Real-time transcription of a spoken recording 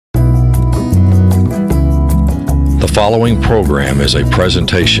following program is a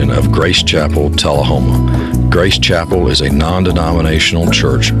presentation of Grace Chapel, Tullahoma. Grace Chapel is a non-denominational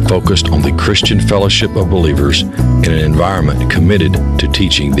church focused on the Christian fellowship of believers in an environment committed to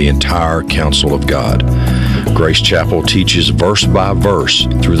teaching the entire counsel of God. Grace Chapel teaches verse by verse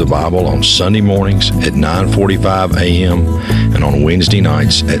through the Bible on Sunday mornings at 9:45 a.m. and on Wednesday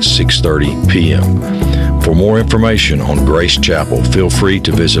nights at 6:30 p.m. For more information on Grace Chapel, feel free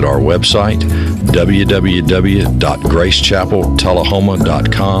to visit our website,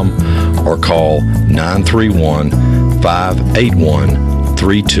 www.gracechapeltullahoma.com, or call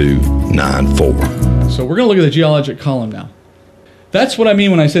 931-581-3294. So we're going to look at the geologic column now. That's what I mean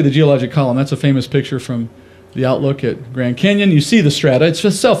when I say the geologic column. That's a famous picture from the outlook at Grand Canyon. You see the strata. It's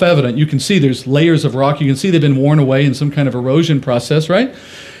just self-evident. You can see there's layers of rock. You can see they've been worn away in some kind of erosion process, right?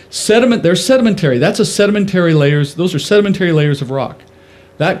 Sediment, they're sedimentary. That's a sedimentary layers. Those are sedimentary layers of rock.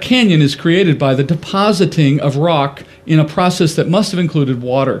 That canyon is created by the depositing of rock in a process that must have included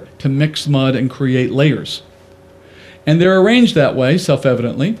water to mix mud and create layers. And they're arranged that way,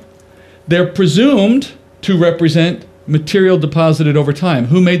 self-evidently. They're presumed to represent material deposited over time.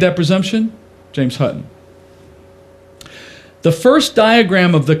 Who made that presumption? James Hutton. The first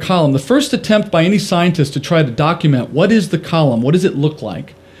diagram of the column, the first attempt by any scientist to try to document what is the column, what does it look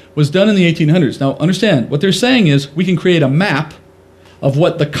like, was done in the 1800s. Now understand, what they're saying is we can create a map of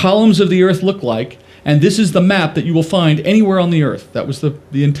what the columns of the earth look like, and this is the map that you will find anywhere on the earth. That was the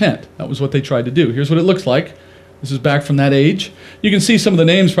intent. That was what they tried to do. Here's what it looks like. This is back from that age. You can see some of the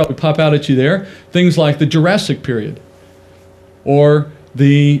names probably pop out at you there. Things like the Jurassic period, or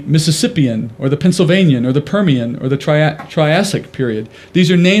the Mississippian, or the Pennsylvanian, or the Permian, or the Triassic period. These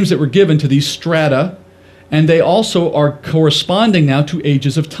are names that were given to these strata, and they also are corresponding now to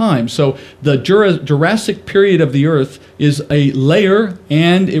ages of time. So the Jurassic period of the Earth is a layer,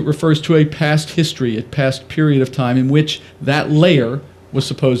 and it refers to a past history, a past period of time in which that layer was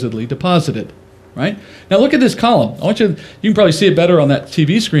supposedly deposited, right? Now look at this column. I want you can probably see it better on that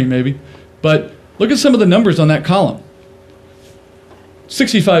TV screen maybe, but look at some of the numbers on that column.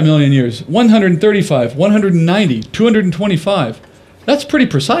 65 million years, 135, 190, 225. That's pretty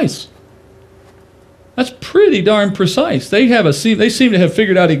precise. That's pretty darn precise. They seem to have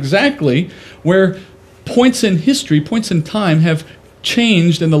figured out exactly where points in history, points in time have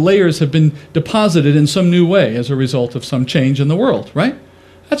changed and the layers have been deposited in some new way as a result of some change in the world, right?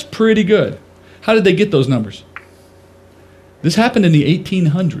 That's pretty good. How did they get those numbers? This happened in the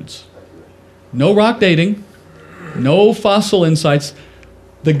 1800s. No rock dating, no fossil insights.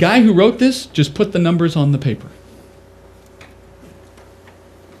 The guy who wrote this just put the numbers on the paper.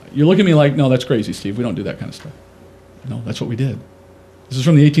 You're looking at me like, no, that's crazy, Steve. We don't do that kind of stuff. No, that's what we did. This is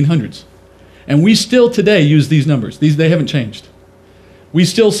from the 1800s. And we still today use these numbers. They haven't changed. We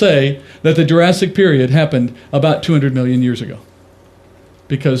still say that the Jurassic period happened about 200 million years ago,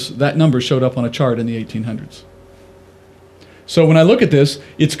 because that number showed up on a chart in the 1800s. So when I look at this,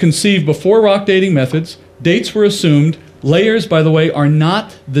 it's conceived before rock dating methods. Dates were assumed. Layers, by the way, are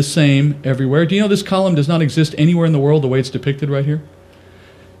not the same everywhere. Do you know this column does not exist anywhere in the world the way it's depicted right here?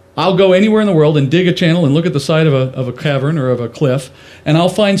 I'll go anywhere in the world and dig a channel and look at the side of a cavern or of a cliff, and I'll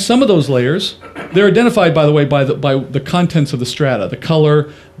find some of those layers. They're identified, by the way, by the contents of the strata, the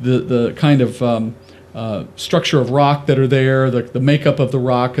color, the kind of structure of rock that are there, the makeup of the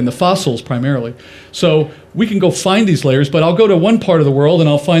rock, and the fossils primarily. So we can go find these layers, but I'll go to one part of the world and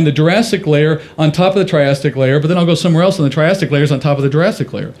I'll find the Jurassic layer on top of the Triassic layer, but then I'll go somewhere else and the Triassic layer is on top of the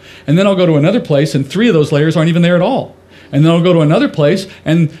Jurassic layer. And then I'll go to another place and 3 of those layers aren't even there at all. And then I'll go to another place,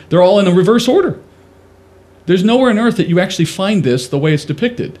 and they're all in a reverse order. There's nowhere on Earth that you actually find this the way it's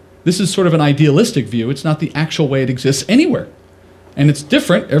depicted. This is sort of an idealistic view. It's not the actual way it exists anywhere. And it's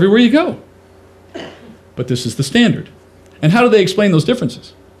different everywhere you go. But this is the standard. And how do they explain those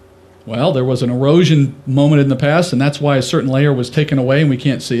differences? Well, there was an erosion moment in the past, and that's why a certain layer was taken away and we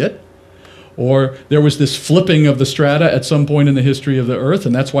can't see it. Or there was this flipping of the strata at some point in the history of the Earth,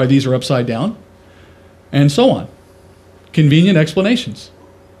 and that's why these are upside down. And so on. Convenient explanations.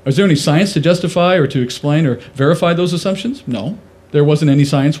 Is there any science to justify or to explain or verify those assumptions? No. There wasn't any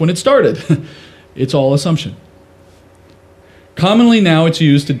science when it started. It's all assumption. Commonly now it's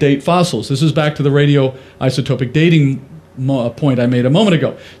used to date fossils. This is back to the radioisotopic dating point I made a moment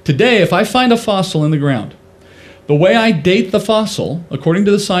ago. Today, if I find a fossil in the ground, the way I date the fossil, according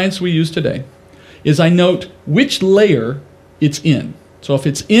to the science we use today, is I note which layer it's in. So if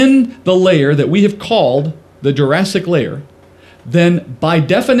it's in the layer that we have called the Jurassic layer, then by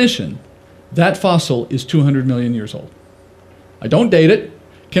definition, that fossil is 200 million years old. I don't date it.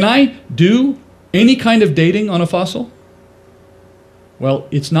 Can I do any kind of dating on a fossil? Well,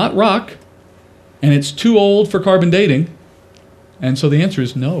 it's not rock. and it's too old for carbon dating. And so the answer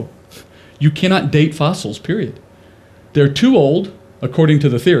is no. You cannot date fossils, period. They're too old, according to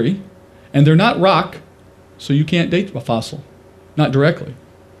the theory, and they're not rock, so you can't date a fossil, not directly.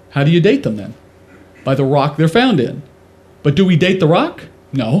 How do you date them then? By the rock they're found in. But do we date the rock?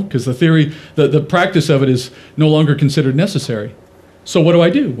 No, because the theory, the practice of it is no longer considered necessary. So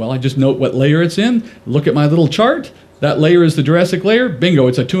what do? Well, I just note what layer it's in, look at my little chart. That layer is the Jurassic layer. Bingo,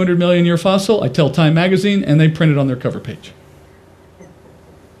 it's a 200 million year fossil. I tell Time magazine, and they print it on their cover page.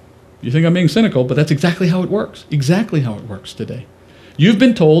 You think I'm being cynical, but that's exactly how it works. Exactly how it works today. You've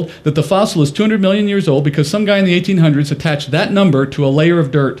been told that the fossil is 200 million years old because some guy in the 1800s attached that number to a layer of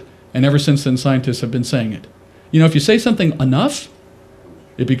dirt, and ever since then scientists have been saying it. You know, if you say something enough,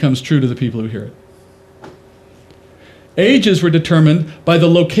 it becomes true to the people who hear it. Ages were determined by the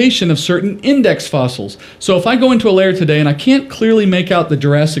location of certain index fossils. So if I go into a layer today and I can't clearly make out the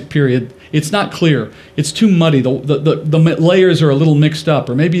Jurassic period, it's not clear. It's too muddy. The layers are a little mixed up,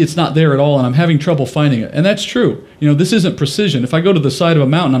 or maybe it's not there at all and I'm having trouble finding it. And that's true. You know, this isn't precision. If I go to the side of a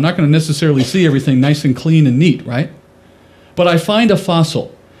mountain, I'm not going to necessarily see everything nice and clean and neat, right? But I find a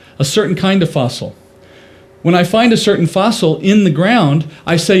fossil, a certain kind of fossil. When I find a certain fossil in the ground,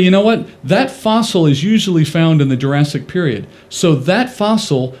 I say, you know what? That fossil is usually found in the Jurassic period. So that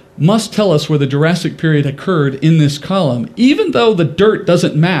fossil must tell us where the Jurassic period occurred in this column, even though the dirt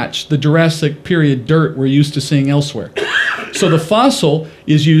doesn't match the Jurassic period dirt we're used to seeing elsewhere. So the fossil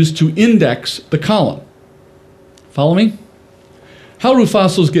is used to index the column. Follow me? How do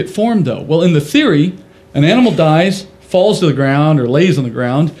fossils get formed, though? Well, in the theory, an animal dies, falls to the ground, or lays on the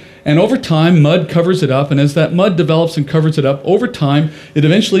ground, and over time, mud covers it up, and as that mud develops and covers it up, over time, it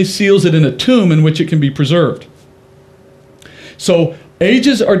eventually seals it in a tomb in which it can be preserved. So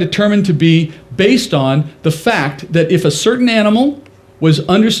ages are determined to be based on the fact that if a certain animal was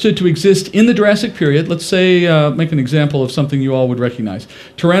understood to exist in the Jurassic period, let's say, make an example of something you all would recognize,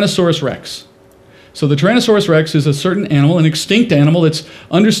 Tyrannosaurus rex. So the Tyrannosaurus rex is a certain animal, an extinct animal that's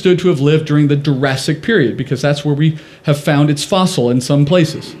understood to have lived during the Jurassic period, because that's where we have found its fossil in some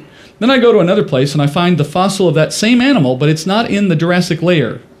places. Then I go to another place and I find the fossil of that same animal, but it's not in the Jurassic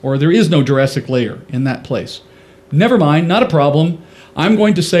layer, or there is no Jurassic layer in that place. Never mind, not a problem. I'm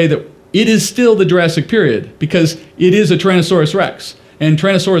going to say that it is still the Jurassic period because it is a Tyrannosaurus rex. And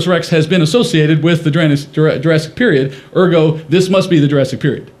Tyrannosaurus rex has been associated with the Jurassic period, ergo, this must be the Jurassic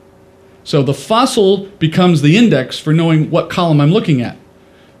period. So the fossil becomes the index for knowing what column I'm looking at.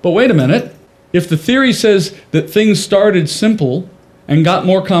 But wait a minute, if the theory says that things started simple and got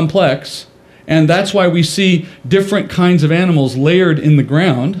more complex, and that's why we see different kinds of animals layered in the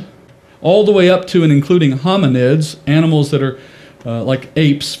ground, all the way up to and including hominids, animals that are like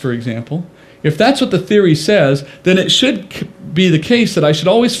apes, for example. If that's what the theory says, then it should be the case that I should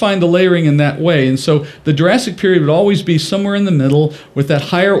always find the layering in that way. And so the Jurassic period would always be somewhere in the middle with that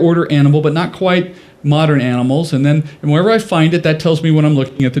higher order animal, but not quite modern animals. And then wherever I find it, that tells me when I'm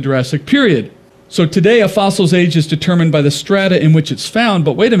looking at the Jurassic period. So today, a fossil's age is determined by the strata in which it's found.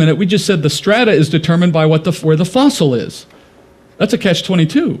 But wait a minute, we just said the strata is determined by where the fossil is. That's a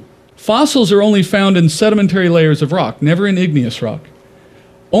catch-22. Fossils are only found in sedimentary layers of rock, never in igneous rock.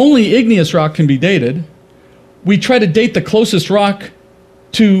 Only igneous rock can be dated. We try to date the closest rock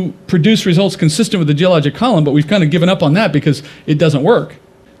to produce results consistent with the geologic column, but we've kind of given up on that because it doesn't work.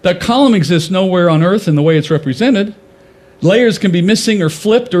 That column exists nowhere on Earth in the way it's represented. Layers can be missing or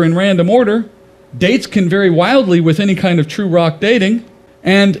flipped or in random order. Dates can vary wildly with any kind of true rock dating.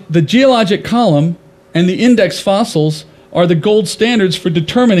 And the geologic column and the index fossils are the gold standards for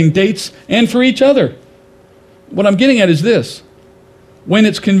determining dates and for each other. What I'm getting at is this. When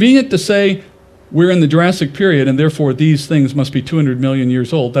it's convenient to say we're in the Jurassic period and therefore these things must be 200 million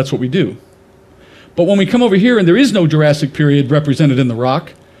years old, that's what we do. But when we come over here and there is no Jurassic period represented in the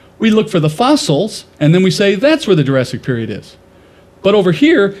rock, we look for the fossils and then we say that's where the Jurassic period is. But over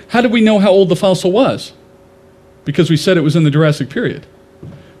here, how do we know how old the fossil was? Because we said it was in the Jurassic period.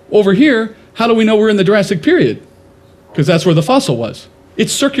 Over here, how do we know we're in the Jurassic period? Because that's where the fossil was.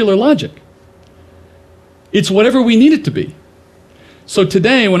 It's circular logic. It's whatever we need it to be. So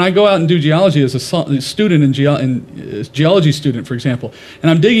today, when I go out and do geology as a student, geology student, for example, and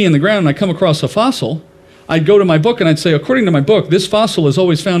I'm digging in the ground and I come across a fossil, I'd go to my book and I'd say, according to my book, this fossil is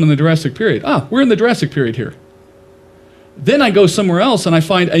always found in the Jurassic period. Ah, we're in the Jurassic period here. Then I go somewhere else and I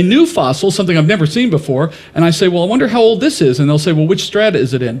find a new fossil, something I've never seen before, and I say, well, I wonder how old this is. And they'll say, well, which strata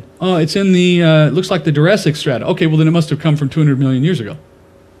is it in? Oh, it's in the, it looks like the Jurassic strata. Okay, well, then it must have come from 200 million years ago.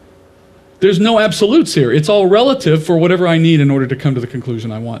 There's no absolutes here. It's all relative for whatever I need in order to come to the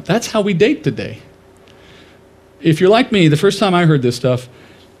conclusion I want. That's how we date today. If you're like me, the first time I heard this stuff,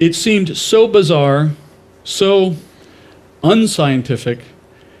 it seemed so bizarre, so unscientific,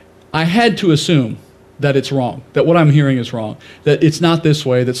 I had to assume that it's wrong, that what I'm hearing is wrong, that it's not this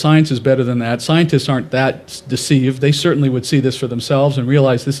way, that science is better than that. Scientists aren't that deceived. They certainly would see this for themselves and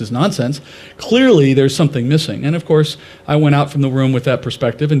realize this is nonsense. Clearly, there's something missing. And of course, I went out from the room with that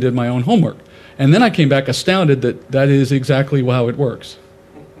perspective and did my own homework. And then I came back astounded that that is exactly how it works.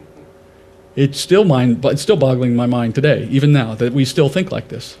 It's still boggling my mind today, even now, that we still think like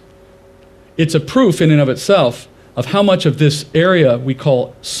this. It's a proof in and of itself of how much of this area we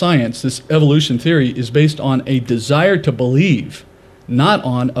call science, this evolution theory, is based on a desire to believe, not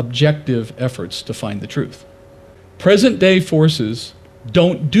on objective efforts to find the truth. Present-day forces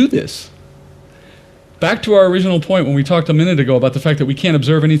don't do this. Back to our original point when we talked a minute ago about the fact that we can't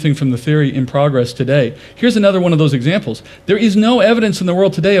observe anything from the theory in progress today. Here's another one of those examples. There is no evidence in the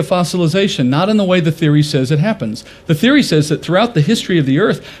world today of fossilization, not in the way the theory says it happens. The theory says that throughout the history of the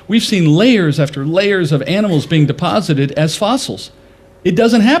Earth, we've seen layers after layers of animals being deposited as fossils. It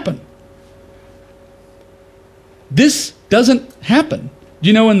doesn't happen. This doesn't happen. Do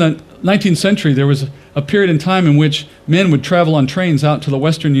you know in the 19th century there was a period in time in which men would travel on trains out to the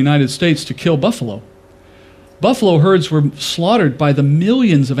western United States to kill buffalo? Buffalo herds were slaughtered by the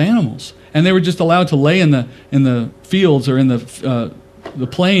millions of animals, and they were just allowed to lay in the fields or in the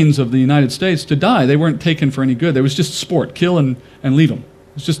plains of the United States to die. They weren't taken for any good. There was just sport, kill and leave them.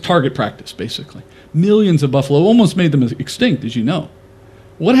 It was just target practice, basically. Millions of buffalo, almost made them extinct, as you know.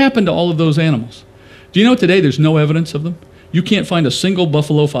 What happened to all of those animals? Do you know today there's no evidence of them? You can't find a single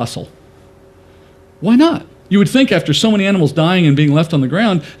buffalo fossil. Why not? You would think after so many animals dying and being left on the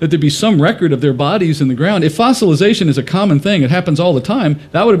ground that there'd be some record of their bodies in the ground. If fossilization is a common thing, it happens all the time,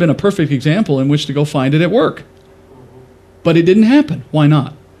 that would have been a perfect example in which to go find it at work. But it didn't happen. Why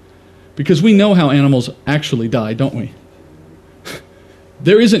not? Because we know how animals actually die, don't we?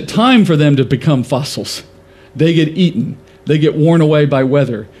 There isn't time for them to become fossils. They get eaten. They get worn away by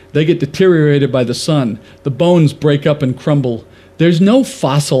weather. They get deteriorated by the sun. The bones break up and crumble. There's no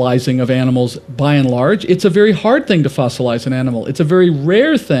fossilizing of animals by and large. It's a very hard thing to fossilize an animal. It's a very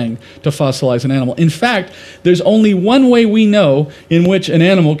rare thing to fossilize an animal. In fact, there's only one way we know in which an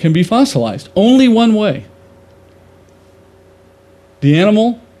animal can be fossilized. Only one way. The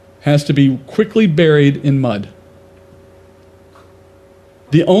animal has to be quickly buried in mud.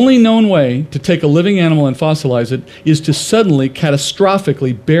 The only known way to take a living animal and fossilize it is to suddenly,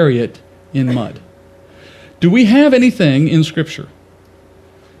 catastrophically bury it in mud. Do we have anything in Scripture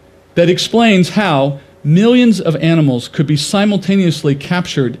that explains how millions of animals could be simultaneously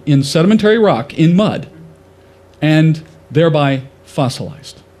captured in sedimentary rock, in mud, and thereby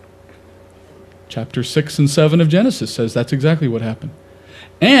fossilized? Chapter 6 and 7 of Genesis says that's exactly what happened.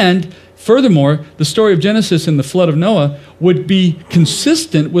 And furthermore, the story of Genesis and the flood of Noah would be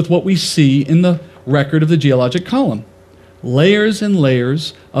consistent with what we see in the record of the geologic column. Layers and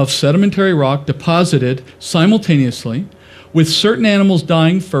layers of sedimentary rock deposited simultaneously, with certain animals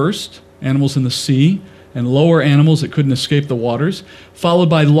dying first, animals in the sea, and lower animals that couldn't escape the waters, followed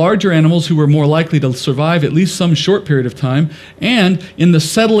by larger animals who were more likely to survive at least some short period of time, and in the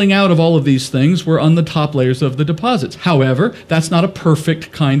settling out of all of these things were on the top layers of the deposits. However, that's not a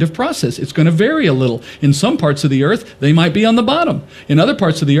perfect kind of process. It's going to vary a little. In some parts of the earth, they might be on the bottom. In other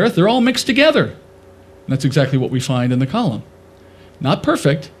parts of the earth, they're all mixed together. And that's exactly what we find in the column. Not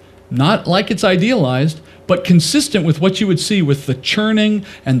perfect, not like it's idealized, but consistent with what you would see with the churning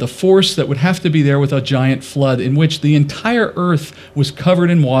and the force that would have to be there with a giant flood in which the entire earth was covered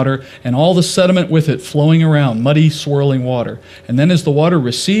in water and all the sediment with it flowing around, muddy, swirling water. And then as the water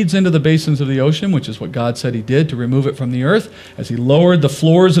recedes into the basins of the ocean, which is what God said he did to remove it from the earth, as he lowered the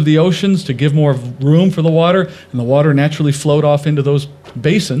floors of the oceans to give more room for the water, and the water naturally flowed off into those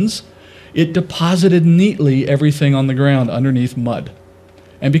basins, it deposited neatly everything on the ground underneath mud.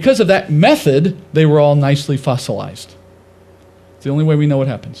 And because of that method, they were all nicely fossilized. It's the only way we know what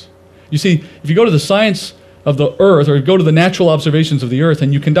happens. You see, if you go to the science of the earth, or go to the natural observations of the earth,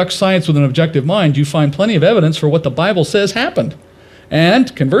 and you conduct science with an objective mind, you find plenty of evidence for what the Bible says happened.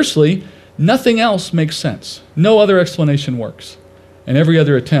 And conversely, nothing else makes sense. No other explanation works. And every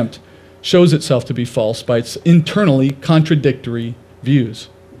other attempt shows itself to be false by its internally contradictory views.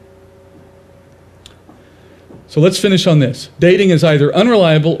 So let's finish on this. Dating is either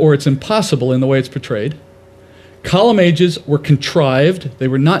unreliable or it's impossible in the way it's portrayed. Column ages were contrived. They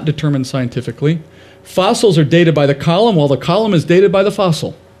were not determined scientifically. Fossils are dated by the column, while the column is dated by the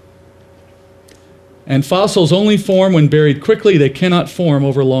fossil. And fossils only form when buried quickly. They cannot form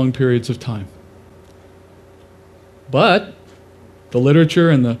over long periods of time. But the literature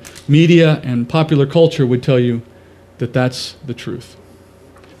and the media and popular culture would tell you that that's the truth.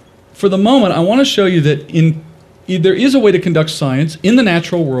 for the moment, I want to show you that there is a way to conduct science in the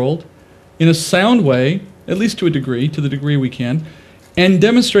natural world in a sound way, at least to a degree, to the degree we can, and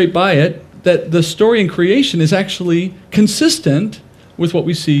demonstrate by it that the story in creation is actually consistent with what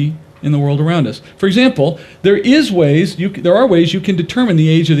we see in the world around us. For example, there are ways you can determine the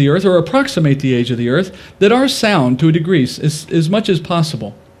age of the earth or approximate the age of the earth that are sound to a degree, as much as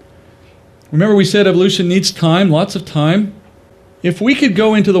possible. Remember we said evolution needs time, lots of time. If we could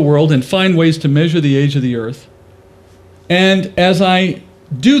go into the world and find ways to measure the age of the earth, and as I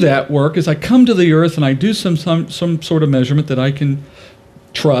do that work, as I come to the earth and I do some sort of measurement that I can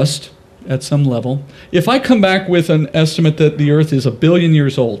trust at some level, if I come back with an estimate that the earth is 1 billion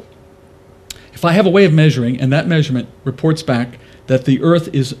years old, if I have a way of measuring and that measurement reports back that the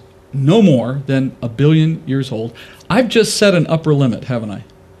earth is no more than 1 billion years old, I've just set an upper limit, haven't I?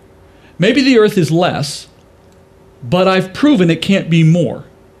 Maybe the earth is less, but I've proven it can't be more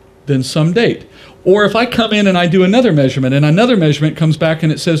than some date. Or if I come in and I do another measurement, and another measurement comes back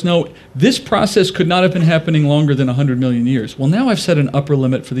and it says, no, this process could not have been happening longer than 100 million years. Well, now I've set an upper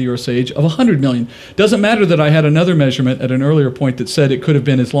limit for the Earth's age of 100 million. Doesn't matter that I had another measurement at an earlier point that said it could have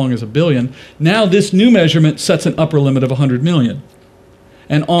been as long as 1 billion. Now this new measurement sets an upper limit of 100 million.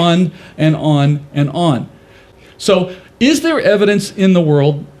 And on and on and on. So is there evidence in the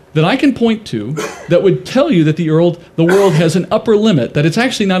world that I can point to that would tell you that the world has an upper limit, that it's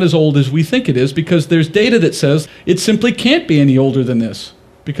actually not as old as we think it is, because there's data that says it simply can't be any older than this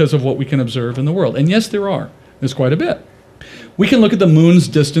because of what we can observe in the world? And yes, there are. There's quite a bit. We can look at the moon's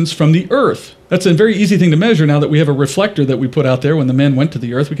distance from the Earth. That's a very easy thing to measure now that we have a reflector that we put out there when the men went to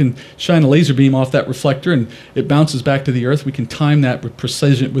the Earth. We can shine a laser beam off that reflector and it bounces back to the Earth. We can time that with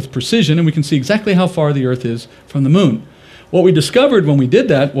precision, and we can see exactly how far the Earth is from the moon. What we discovered when we did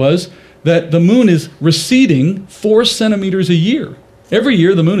that was that the moon is receding 4 centimeters a year. Every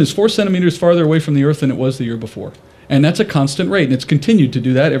year, the moon is 4 centimeters farther away from the Earth than it was the year before. And that's a constant rate, and it's continued to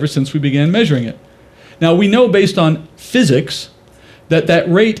do that ever since we began measuring it. Now, we know based on physics that that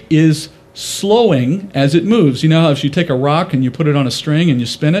rate is slowing as it moves. You know how if you take a rock and you put it on a string and you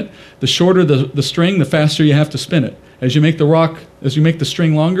spin it, the shorter the string, the faster you have to spin it. As you make the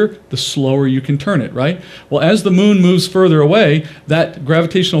string longer, the slower you can turn it, right? Well, as the moon moves further away, that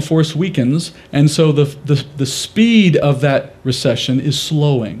gravitational force weakens, and so the speed of that recession is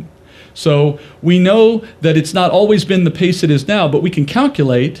slowing. So we know that it's not always been the pace it is now, but we can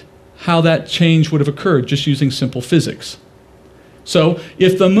calculate how that change would have occurred just using simple physics. So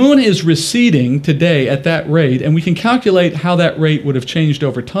if the moon is receding today at that rate, and we can calculate how that rate would have changed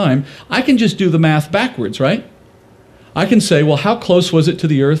over time, I can just do the math backwards, right? I can say, well, how close was it to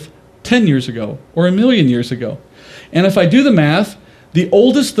the Earth 10 years ago or 1 million years ago? And if I do the math, the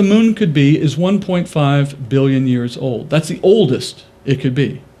oldest the moon could be is 1.5 billion years old. That's the oldest it could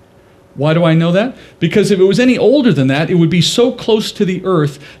be. Why do I know that? Because if it was any older than that, it would be so close to the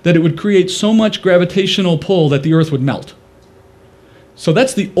Earth that it would create so much gravitational pull that the Earth would melt. So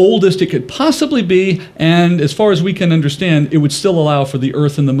that's the oldest it could possibly be, and as far as we can understand, it would still allow for the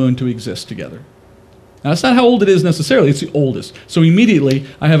Earth and the moon to exist together. Now, that's not how old it is necessarily, it's the oldest. So immediately,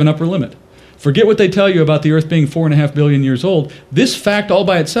 I have an upper limit. Forget what they tell you about the Earth being 4.5 billion years old. This fact all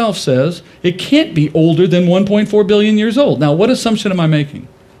by itself says it can't be older than 1.4 billion years old. Now, what assumption am I making?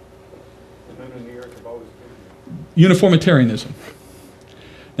 The moon and the Earth have always been. Uniformitarianism.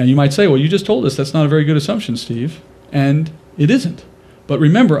 Now, you might say, well, you just told us that's not a very good assumption, Steve. And it isn't. But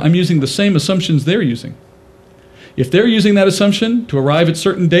remember, I'm using the same assumptions they're using. If they're using that assumption to arrive at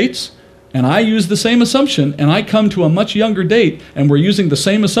certain dates, and I use the same assumption, and I come to a much younger date, and we're using the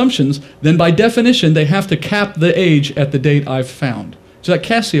same assumptions, then by definition, they have to cap the age at the date I've found. So that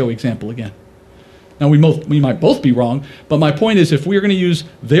Casio example again. Now, we might both be wrong, but my point is if we're going to use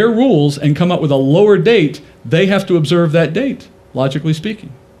their rules and come up with a lower date, they have to observe that date, logically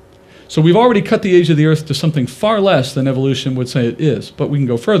speaking. So we've already cut the age of the Earth to something far less than evolution would say it is, but we can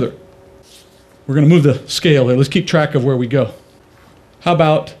go further. We're going to move the scale here. Let's keep track of where we go. How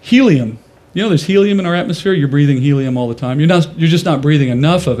about helium? You know there's helium in our atmosphere. You're breathing helium all the time. You're just not breathing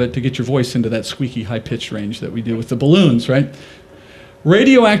enough of it to get your voice into that squeaky high-pitched range that we do with the balloons, right?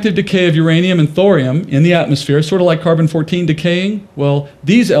 Radioactive decay of uranium and thorium in the atmosphere, sort of like carbon-14 decaying. Well,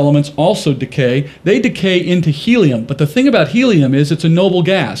 these elements also decay. They decay into helium. But the thing about helium is it's a noble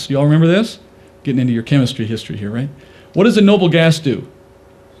gas. You all remember this? Getting into your chemistry history here, right? What does a noble gas do?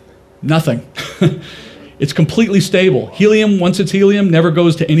 Nothing. It's completely stable. Helium, once it's helium, never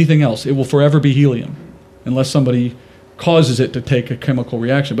goes to anything else. It will forever be helium, unless somebody causes it to take a chemical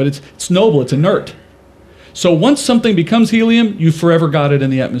reaction. But it's noble, it's inert. So once something becomes helium, you've forever got it in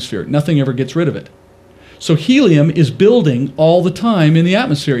the atmosphere. Nothing ever gets rid of it. So helium is building all the time in the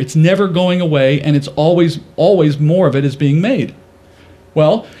atmosphere. It's never going away, and it's always more of it is being made.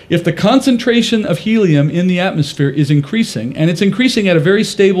 Well, if the concentration of helium in the atmosphere is increasing, and it's increasing at a very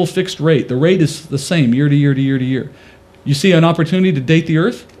stable fixed rate, the rate is the same year to year to year to year. You see an opportunity to date the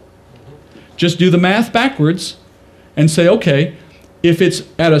Earth? Just do the math backwards and say, okay, if it's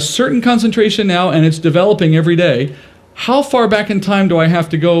at a certain concentration now and it's developing every day, how far back in time do I have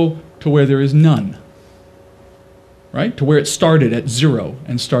to go to where there is none? Right? To where it started at 0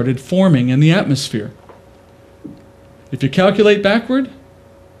 and started forming in the atmosphere. If you calculate backward,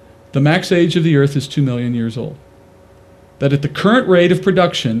 the max age of the Earth is 2 million years old. That at the current rate of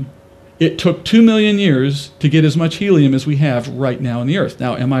production, it took 2 million years to get as much helium as we have right now in the Earth.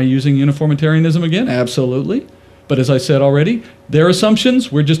 Now, am I using uniformitarianism again? Absolutely. But as I said already, their assumptions,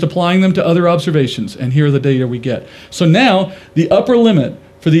 we're just applying them to other observations, and here are the data we get. So now, the upper limit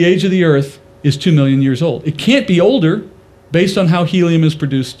for the age of the Earth is 2 million years old. It can't be older based on how helium is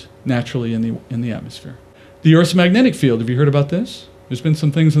produced naturally in the atmosphere. The Earth's magnetic field, have you heard about this? There's been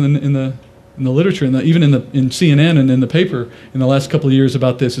some things in the literature, even in CNN and in the paper in the last couple of years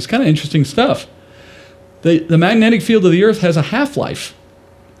about this. It's kind of interesting stuff. The magnetic field of the Earth has a half-life.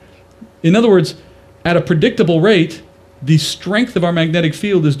 In other words, at a predictable rate, the strength of our magnetic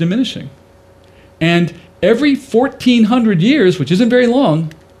field is diminishing. And every 1,400 years, which isn't very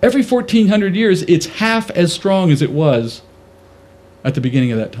long, every 1,400 years, it's half as strong as it was at the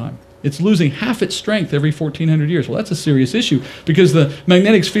beginning of that time. It's losing half its strength every 1,400 years. Well, that's a serious issue because the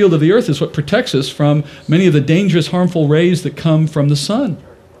magnetic field of the Earth is what protects us from many of the dangerous, harmful rays that come from the sun.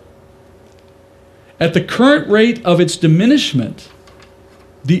 At the current rate of its diminishment,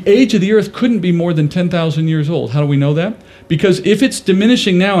 the age of the Earth couldn't be more than 10,000 years old. How do we know that? Because if it's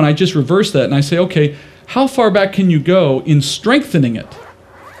diminishing now, and I just reverse that and I say, okay, how far back can you go in strengthening it?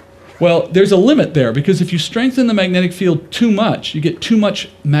 Well, there's a limit there, because if you strengthen the magnetic field too much, you get too much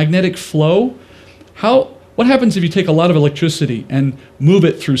magnetic flow. What happens if you take a lot of electricity and move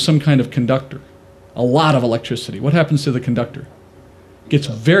it through some kind of conductor? A lot of electricity. What happens to the conductor? It gets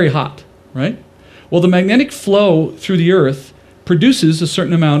very hot, right? Well, the magnetic flow through the Earth produces a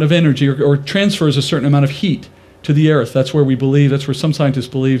certain amount of energy or transfers a certain amount of heat to the Earth. That's where we believe, that's where some scientists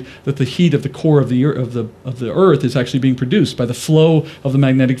believe that the heat of the core of the Earth is actually being produced by the flow of the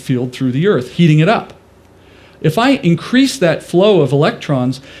magnetic field through the Earth, heating it up. If I increase that flow of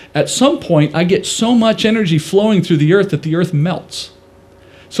electrons, at some point I get so much energy flowing through the Earth that the Earth melts.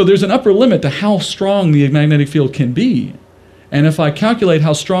 So there's an upper limit to how strong the magnetic field can be. And if I calculate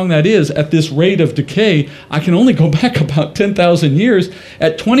how strong that is at this rate of decay, I can only go back about 10,000 years.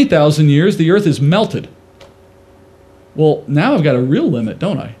 At 20,000 years, the Earth is melted. Well, now I've got a real limit,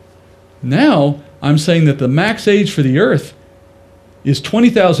 don't I? Now I'm saying that the max age for the Earth is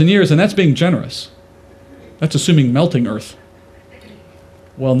 20,000 years, and that's being generous. That's assuming melting Earth.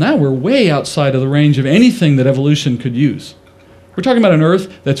 Well, now we're way outside of the range of anything that evolution could use. We're talking about an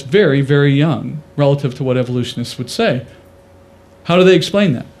Earth that's very, very young relative to what evolutionists would say. How do they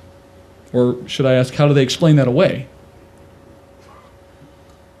explain that? Or should I ask, how do they explain that away?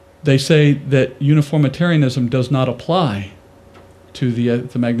 They say that uniformitarianism does not apply to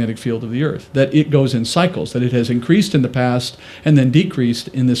the magnetic field of the Earth, that it goes in cycles, that it has increased in the past and then decreased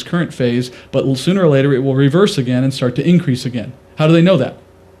in this current phase, but sooner or later it will reverse again and start to increase again. How do they know that?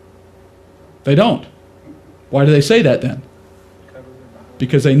 They don't. Why do they say that then?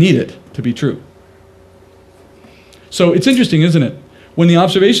 Because they need it to be true. So it's interesting, isn't it? When the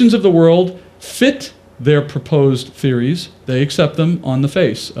observations of the world fit their proposed theories, they accept them on the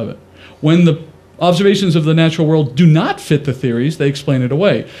face of it. When the observations of the natural world do not fit the theories, they explain it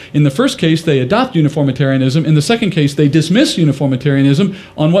away. In the first case, they adopt uniformitarianism. In the second case, they dismiss uniformitarianism.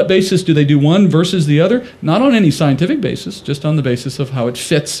 On what basis do they do one versus the other? Not on any scientific basis, just on the basis of how it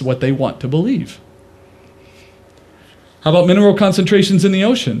fits what they want to believe. How about mineral concentrations in the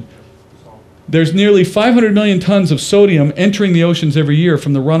ocean? There's nearly 500 million tons of sodium entering the oceans every year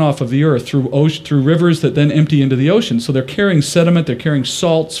from the runoff of the Earth through rivers that then empty into the ocean. So they're carrying sediment, they're carrying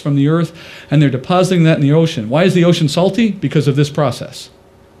salts from the Earth, and they're depositing that in the ocean. Why is the ocean salty? Because of this process.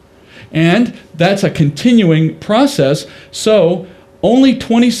 And that's a continuing process, so only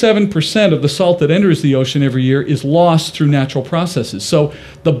 27% of the salt that enters the ocean every year is lost through natural processes. So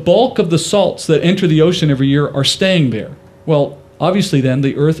the bulk of the salts that enter the ocean every year are staying there. Well, obviously then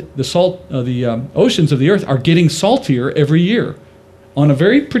the oceans of the Earth are getting saltier every year on a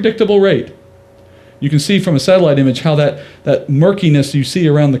very predictable rate. You can see from a satellite image how that murkiness you see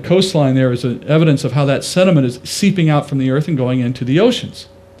around the coastline there is evidence of how that sediment is seeping out from the Earth and going into the oceans.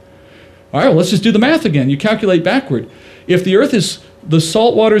 All right, well, let's just do the math again. You calculate backward. If the Earth is the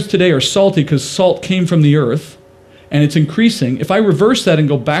salt waters today are salty because salt came from the earth, and it's increasing. If I reverse that and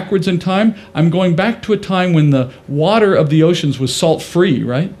go backwards in time, I'm going back to a time when the water of the oceans was salt-free,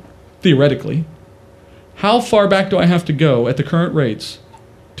 right? Theoretically. How far back do I have to go at the current rates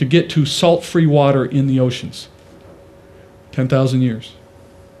to get to salt-free water in the oceans? 10,000 years.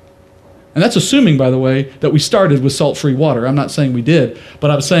 And that's assuming, by the way, that we started with salt-free water. I'm not saying we did,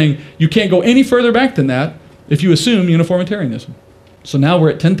 but I'm saying you can't go any further back than that if you assume uniformitarianism. So now we're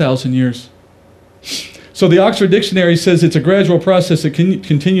at 10,000 years. So the Oxford Dictionary says it's a gradual process that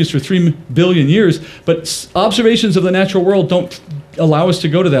continues for 3 billion years, but observations of the natural world don't allow us to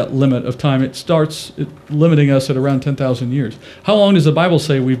go to that limit of time. It starts limiting us at around 10,000 years. How long does the Bible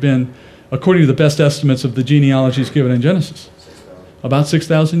say we've been, according to the best estimates of the genealogies given in Genesis? About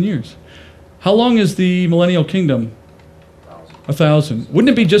 6,000 years. How long is the millennial kingdom? 1,000. Wouldn't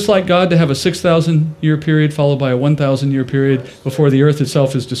it be just like God to have a 6,000 year period followed by a 1,000 year period before the earth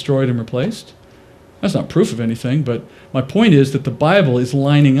itself is destroyed and replaced? That's not proof of anything, but my point is that the Bible is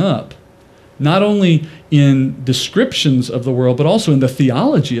lining up, not only in descriptions of the world, but also in the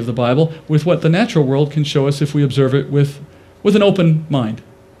theology of the Bible with what the natural world can show us if we observe it with an open mind,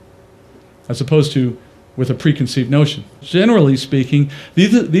 as opposed to with a preconceived notion. Generally speaking,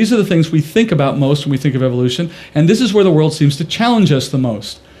 these are the things we think about most when we think of evolution, and this is where the world seems to challenge us the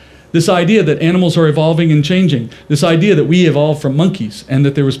most. This idea that animals are evolving and changing, this idea that we evolved from monkeys, and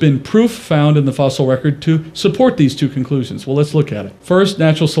that there has been proof found in the fossil record to support these two conclusions. Well, let's look at it. First,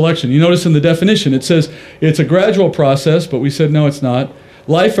 natural selection. You notice in the definition it says it's a gradual process, but we said no, it's not.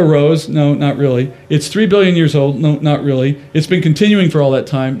 Life arose, no, not really. It's 3 billion years old, no, not really. It's been continuing for all that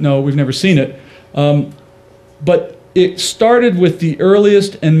time, no, we've never seen it. But it started with the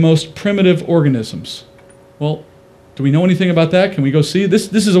earliest and most primitive organisms. Well, do we know anything about that? Can we go see? This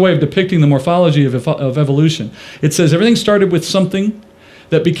is a way of depicting the morphology of evolution. It says everything started with something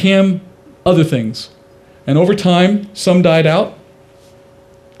that became other things. And over time, some died out,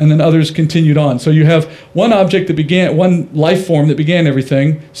 and then others continued on. So you have one object that began, one life form that began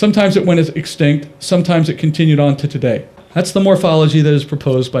everything. Sometimes it went extinct, sometimes it continued on to today. That's the morphology that is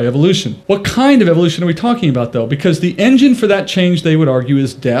proposed by evolution. What kind of evolution are we talking about, though? Because the engine for that change, they would argue,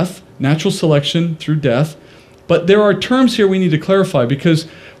 is death, natural selection through death. But there are terms here we need to clarify, because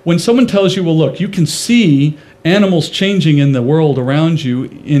when someone tells you, well, look, you can see animals changing in the world around you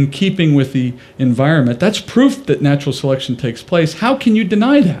in keeping with the environment, that's proof that natural selection takes place. How can you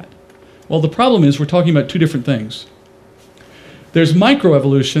deny that? Well, the problem is we're talking about two different things. There's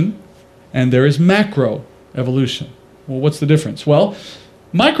microevolution and there is macroevolution. Well, what's the difference? Well,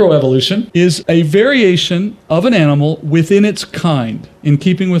 microevolution is a variation of an animal within its kind, in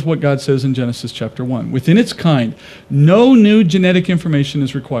keeping with what God says in Genesis chapter 1. Within its kind, no new genetic information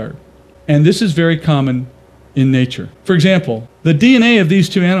is required. And this is very common in nature. For example, the DNA of these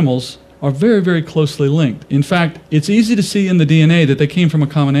two animals are very, very closely linked. In fact, it's easy to see in the DNA that they came from a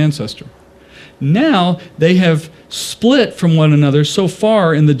common ancestor. Now they have split from one another so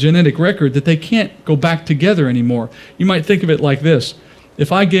far in the genetic record that they can't go back together anymore. You might think of it like this.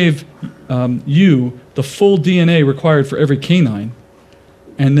 If I gave you the full DNA required for every canine,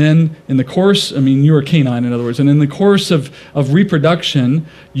 and then in the course, you're a canine in other words, and in the course of reproduction,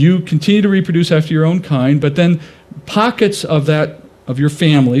 you continue to reproduce after your own kind, but then pockets of your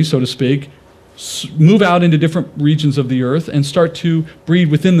family, so to speak, move out into different regions of the earth and start to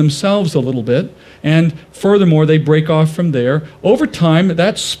breed within themselves a little bit, and furthermore, they break off from there. Over time,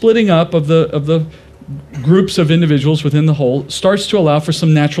 that splitting up of the groups of individuals within the whole starts to allow for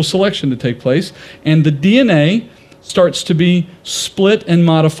some natural selection to take place, and the DNA starts to be split and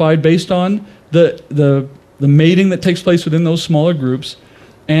modified based on the mating that takes place within those smaller groups,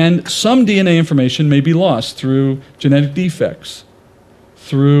 and some DNA information may be lost through genetic defects,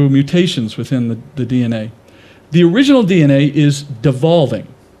 through mutations within the DNA. The original DNA is devolving,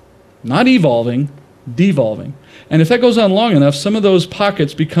 not evolving, devolving. And if that goes on long enough, some of those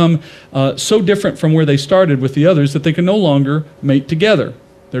pockets become so different from where they started with the others that they can no longer mate together.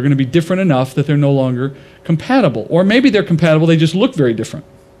 They're going to be different enough that they're no longer compatible. Or maybe they're compatible, they just look very different.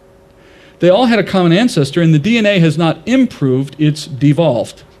 They all had a common ancestor, and the DNA has not improved, it's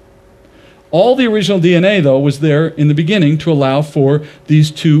devolved. All the original DNA, though, was there in the beginning to allow for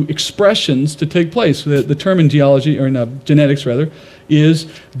these two expressions to take place. The term in geology, or in genetics rather,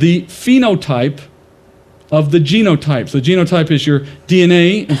 is the phenotype of the genotypes. The genotype is your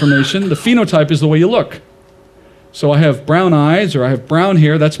DNA information. The phenotype is the way you look. So I have brown eyes or I have brown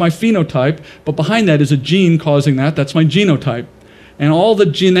hair, that's my phenotype, but behind that is a gene causing that, that's my genotype. And all the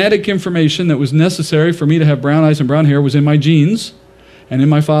genetic information that was necessary for me to have brown eyes and brown hair was in my genes, and in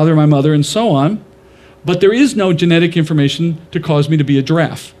my father and my mother and so on. But there is no genetic information to cause me to be a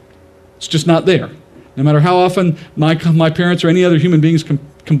giraffe. It's just not there. No matter how often my parents or any other human beings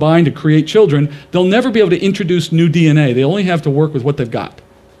combine to create children, they'll never be able to introduce new DNA. They only have to work with what they've got.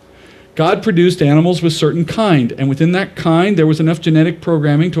 God produced animals with certain kind, and within that kind there was enough genetic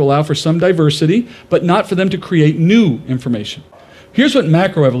programming to allow for some diversity, but not for them to create new information. Here's what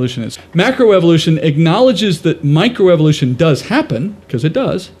macroevolution is. Macroevolution acknowledges that microevolution does happen, because it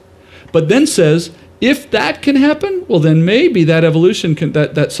does, but then says, if that can happen, well then maybe that evolution,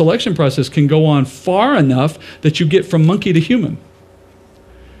 that selection process can go on far enough that you get from monkey to human.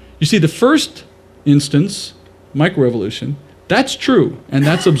 You see, the first instance, microevolution, that's true, and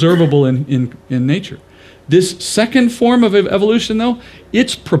that's observable in nature. This second form of evolution, though,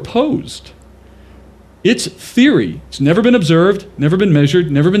 it's proposed. It's theory. It's never been observed, never been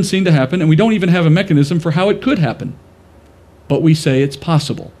measured, never been seen to happen, and we don't even have a mechanism for how it could happen. But we say it's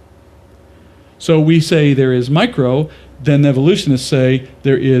possible. So we say there is micro, then the evolutionists say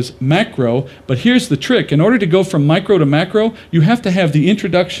there is macro. But here's the trick. In order to go from micro to macro, you have to have the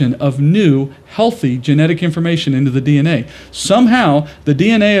introduction of new, healthy genetic information into the DNA. Somehow, the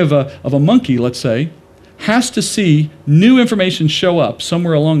DNA of a monkey, let's say, has to see new information show up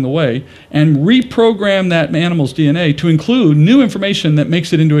somewhere along the way and reprogram that animal's DNA to include new information that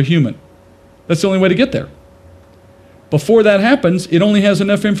makes it into a human. That's the only way to get there. Before that happens, it only has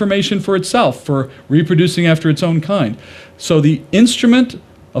enough information for itself, for reproducing after its own kind. So the instrument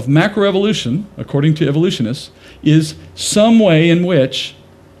of macroevolution, according to evolutionists, is some way in which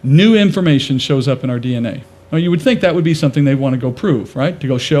new information shows up in our DNA. Now, you would think that would be something they'd want to go prove, right? To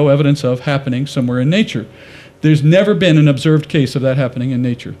go show evidence of happening somewhere in nature. There's never been an observed case of that happening in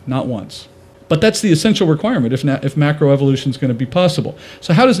nature, not once. But that's the essential requirement if macroevolution is going to be possible.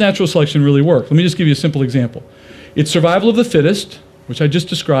 So how does natural selection really work? Let me just give you a simple example. It's survival of the fittest, which I just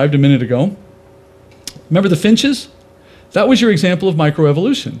described a minute ago. Remember the finches? That was your example of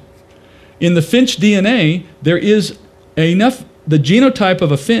microevolution. In the finch DNA, there is enough, the genotype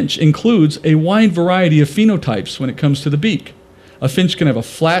of a finch includes a wide variety of phenotypes when it comes to the beak. A finch can have a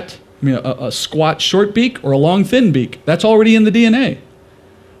flat, a squat short beak or a long thin beak. That's already in the DNA.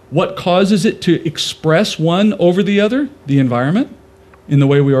 What causes it to express one over the other? The environment, in the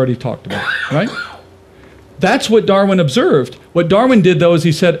way we already talked about, right? That's what Darwin observed. What Darwin did, though, is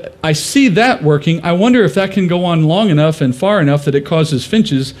he said, I see that working. I wonder if that can go on long enough and far enough that it causes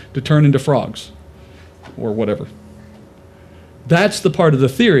finches to turn into frogs or whatever. That's the part of the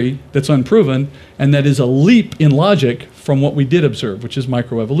theory that's unproven, and that is a leap in logic from what we did observe, which is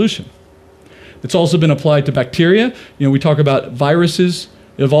microevolution. It's also been applied to bacteria. You know, we talk about viruses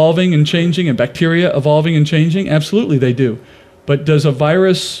evolving and changing and bacteria evolving and changing. Absolutely, they do. But does a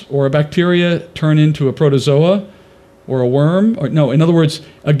virus or a bacteria turn into a protozoa or a worm? Or, no, in other words,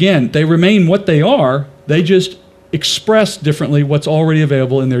 again, they remain what they are. They just express differently what's already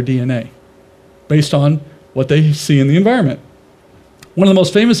available in their DNA based on what they see in the environment. One of the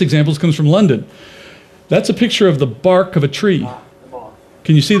most famous examples comes from London. That's a picture of the bark of a tree.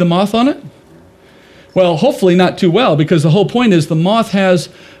 Can you see the moth on it? Well, hopefully not too well, because the whole point is the moth has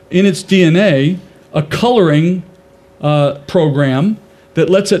in its DNA a coloring program that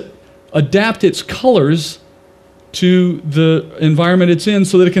lets it adapt its colors to the environment it's in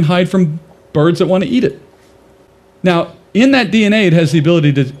so that it can hide from birds that want to eat it. Now, in that DNA, it has the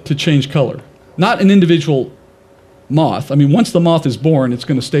ability to change color. Not an individual moth. I mean, once the moth is born, it's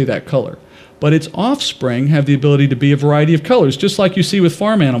going to stay that color. But its offspring have the ability to be a variety of colors, just like you see with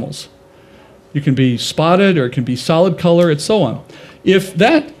farm animals. You can be spotted, or it can be solid color, and so on. If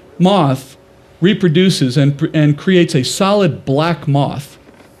that moth reproduces and creates a solid black moth,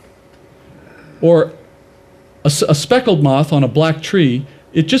 or a speckled moth on a black tree,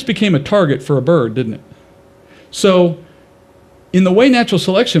 it just became a target for a bird, didn't it? So, in the way natural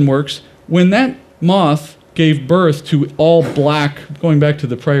selection works, when that moth gave birth to all black, going back to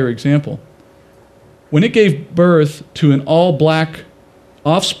the prior example, when it gave birth to an all black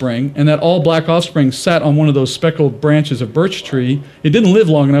offspring, and that all black offspring sat on one of those speckled branches of birch tree, it didn't live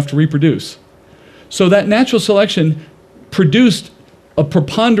long enough to reproduce. So that natural selection produced a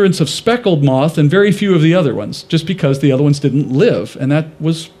preponderance of speckled moth and very few of the other ones, just because the other ones didn't live. And that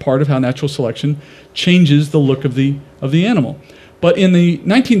was part of how natural selection changes the look of the animal. But in the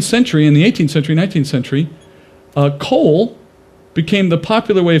 19th century, in the 18th century, 19th century, coal became the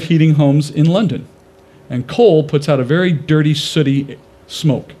popular way of heating homes in London. And coal puts out a very dirty, sooty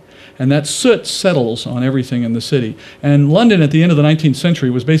smoke. And that soot settles on everything in the city. And London at the end of the 19th century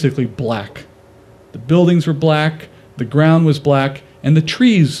was basically black. The buildings were black, the ground was black, and the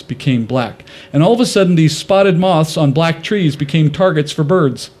trees became black. And all of a sudden, these spotted moths on black trees became targets for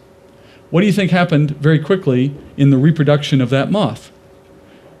birds. What do you think happened very quickly in the reproduction of that moth?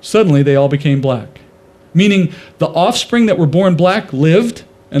 Suddenly they all became black. Meaning the offspring that were born black lived,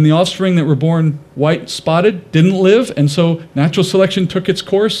 and the offspring that were born white spotted didn't live, and so natural selection took its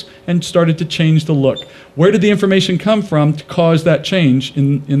course and started to change the look. Where did the information come from to cause that change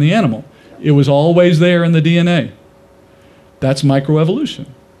in the animal? It was always there in the DNA. That's microevolution.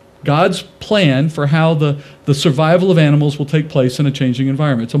 God's plan for how the survival of animals will take place in a changing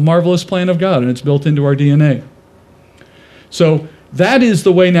environment. It's a marvelous plan of God, and it's built into our DNA. So that is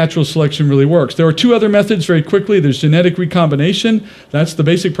the way natural selection really works. There are two other methods very quickly. There's genetic recombination. That's the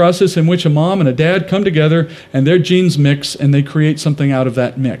basic process in which a mom and a dad come together and their genes mix and they create something out of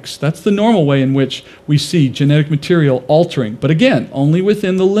that mix. That's the normal way in which we see genetic material altering. But again, only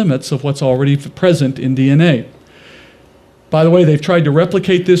within the limits of what's already present in DNA. By the way, they've tried to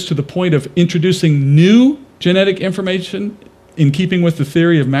replicate this to the point of introducing new genetic information in keeping with the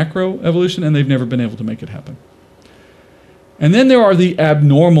theory of macroevolution, and they've never been able to make it happen. And then there are the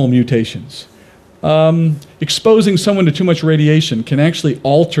abnormal mutations. Exposing someone to too much radiation can actually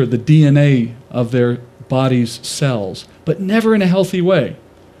alter the DNA of their body's cells, but never in a healthy way.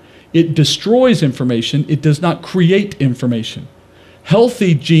 It destroys information, it does not create information.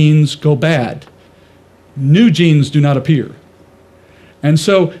 Healthy genes go bad. New genes do not appear. And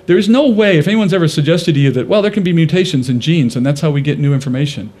so there is no way, if anyone's ever suggested to you that, well, there can be mutations in genes and that's how we get new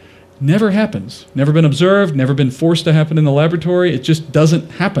information, never happens. Never been observed, never been forced to happen in the laboratory. It just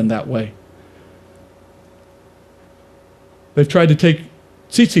doesn't happen that way. They've tried to take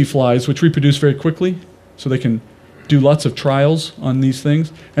tsetse flies, which reproduce very quickly, so they can do lots of trials on these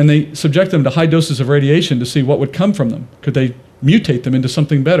things, and they subject them to high doses of radiation to see what would come from them. Could they mutate them into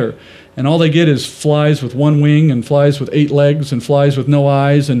something better? And all they get is flies with one wing and flies with 8 legs and flies with no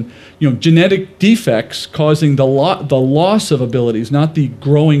eyes, and genetic defects causing the loss of abilities, not the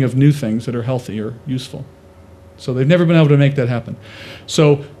growing of new things that are healthy or useful. So they've never been able to make that happen.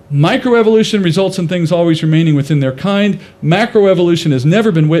 So microevolution results in things always remaining within their kind. Macroevolution has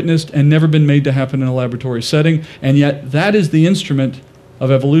never been witnessed and never been made to happen in a laboratory setting, and yet that is the instrument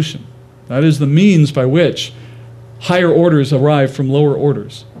of evolution. That is the means by which higher orders arrive from lower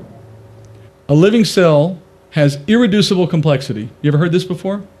orders. A living cell has irreducible complexity. You ever heard this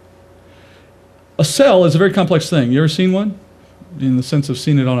before? A cell is a very complex thing. You ever seen one? In the sense of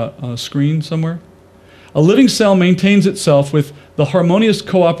seeing it on a screen somewhere? A living cell maintains itself with the harmonious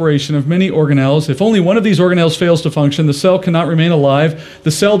cooperation of many organelles. If only one of these organelles fails to function, the cell cannot remain alive.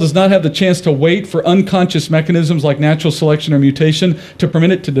 The cell does not have the chance to wait for unconscious mechanisms like natural selection or mutation to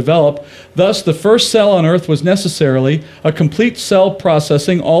permit it to develop. Thus, the first cell on Earth was necessarily a complete cell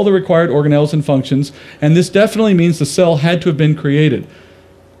processing all the required organelles and functions, and this definitely means the cell had to have been created.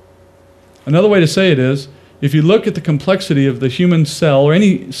 Another way to say it is, if you look at the complexity of the human cell, or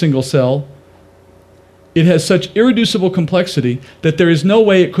any single cell, it has such irreducible complexity that there is no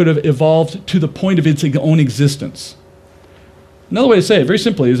way it could have evolved to the point of its own existence. Another way to say it, very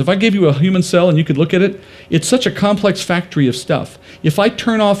simply, is if I gave you a human cell and you could look at it, it's such a complex factory of stuff. If I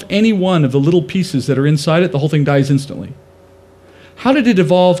turn off any one of the little pieces that are inside it, the whole thing dies instantly. How did it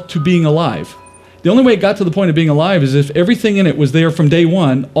evolve to being alive? The only way it got to the point of being alive is if everything in it was there from day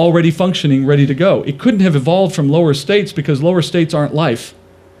one, already functioning, ready to go. It couldn't have evolved from lower states because lower states aren't life.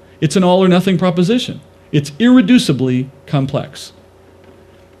 It's an all or nothing proposition. It's irreducibly complex.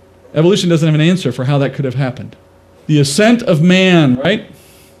 Evolution doesn't have an answer for how that could have happened. The ascent of man, right?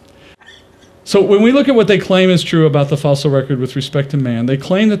 So when we look at what they claim is true about the fossil record with respect to man, they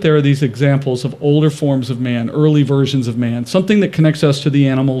claim that there are these examples of older forms of man, early versions of man, something that connects us to the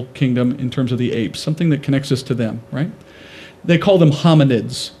animal kingdom in terms of the apes, something that connects us to them, right? They call them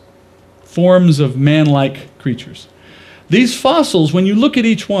hominids, forms of man-like creatures. These fossils, when you look at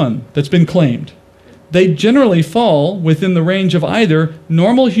each one that's been claimed, they generally fall within the range of either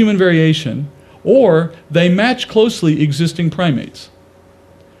normal human variation or they match closely existing primates.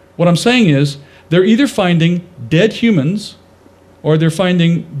 What I'm saying is they're either finding dead humans or they're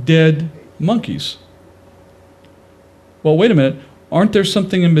finding dead monkeys. Well, wait a minute. Aren't there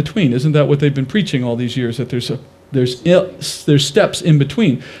something in between? Isn't that what they've been preaching all these years, that there's steps in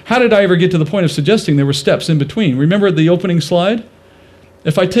between? How did I ever get to the point of suggesting there were steps in between? Remember the opening slide?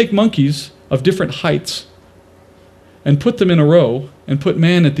 If I take monkeys of different heights and put them in a row and put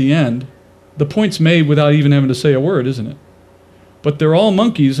man at the end, the point's made without even having to say a word, isn't it? But they're all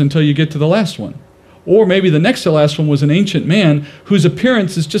monkeys until you get to the last one. Or maybe the next to last one was an ancient man whose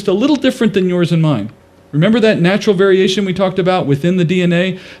appearance is just a little different than yours and mine. Remember that natural variation we talked about within the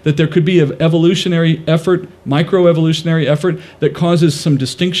DNA? That there could be an evolutionary effort, microevolutionary effort, that causes some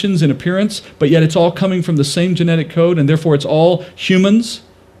distinctions in appearance, but yet it's all coming from the same genetic code, and therefore it's all humans?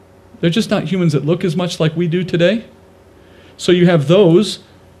 They're just not humans that look as much like we do today. So you have those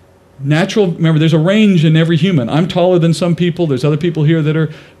natural, remember there's a range in every human. I'm taller than some people. There's other people here that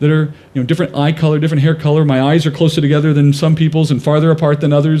are different eye color, different hair color. My eyes are closer together than some people's and farther apart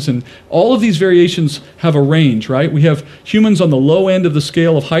than others. And all of these variations have a range, right? We have humans on the low end of the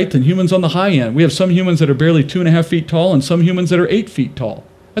scale of height and humans on the high end. We have some humans that are barely 2.5 feet tall and some humans that are 8 feet tall.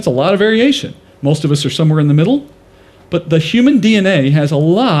 That's a lot of variation. Most of us are somewhere in the middle. But the human DNA has a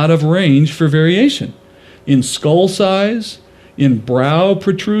lot of range for variation in skull size, in brow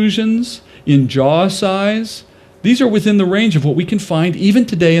protrusions, in jaw size. These are within the range of what we can find even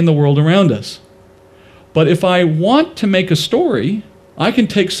today in the world around us. But if I want to make a story, I can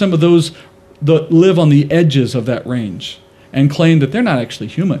take some of those that live on the edges of that range and claim that they're not actually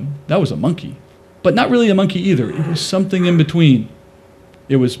human. That was a monkey. But not really a monkey either. It was something in between.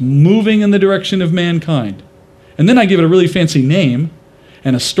 It was moving in the direction of mankind. And then I give it a really fancy name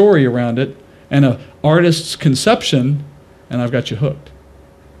and a story around it and an artist's conception, and I've got you hooked.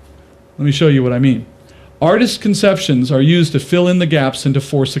 Let me show you what I mean. Artist's conceptions are used to fill in the gaps and to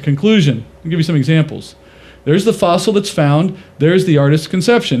force a conclusion. I'll give you some examples. There's the fossil that's found. There's the artist's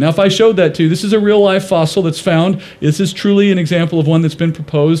conception. Now, if I showed that to you, this is a real-life fossil that's found. This is truly an example of one that's been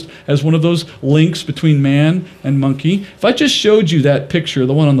proposed as one of those links between man and monkey. If I just showed you that picture,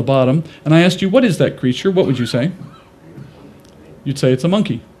 the one on the bottom, and I asked you, what is that creature, what would you say? You'd say it's a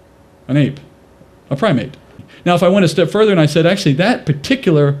monkey, an ape, a primate. Now, if I went a step further and I said, actually, that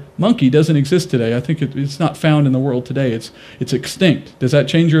particular monkey doesn't exist today. I think it's not found in the world today. It's extinct. Does that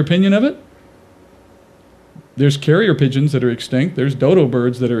change your opinion of it? There's carrier pigeons that are extinct. There's dodo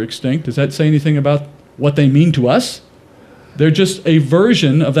birds that are extinct. Does that say anything about what they mean to us? They're just a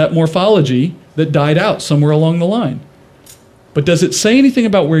version of that morphology that died out somewhere along the line. But does it say anything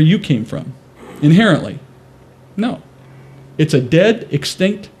about where you came from, inherently? No. It's a dead,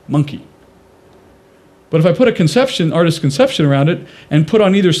 extinct monkey. But if I put a artist's conception around it and put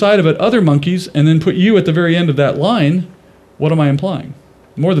on either side of it other monkeys and then put you at the very end of that line, what am I implying?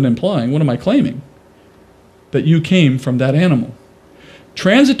 More than implying, what am I claiming? That you came from that animal.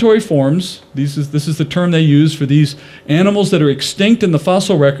 Transitory forms, this is the term they use for these animals that are extinct in the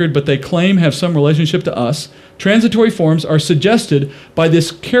fossil record, but they claim have some relationship to us. Transitory forms are suggested by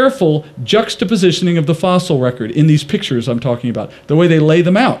this careful juxtapositioning of the fossil record in these pictures I'm talking about, the way they lay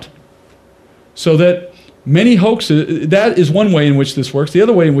them out. So that many hoaxes, that is one way in which this works. The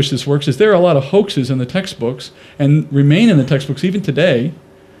other way in which this works is there are a lot of hoaxes in the textbooks and remain in the textbooks even today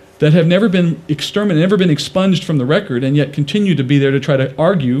that have never been exterminated, never been expunged from the record, and yet continue to be there to try to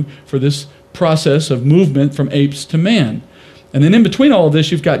argue for this process of movement from apes to man. And then in between all of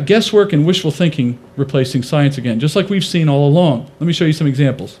this, you've got guesswork and wishful thinking replacing science again, just like we've seen all along. Let me show you some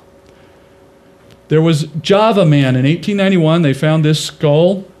examples. There was Java Man in 1891. They found this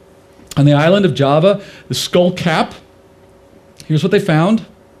skull on the island of Java, the skull cap. Here's what they found.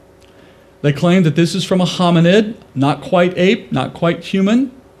 They claimed that this is from a hominid, not quite ape, not quite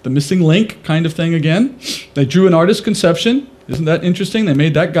human. The missing link kind of thing again. They drew an artist's conception. Isn't that interesting? They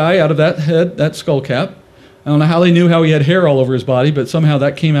made that guy out of that head, that skull cap. I don't know how they knew how he had hair all over his body, but somehow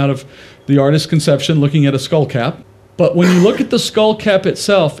that came out of the artist's conception looking at a skull cap. But when you look at the skull cap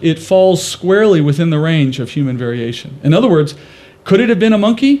itself, it falls squarely within the range of human variation. In other words, could it have been a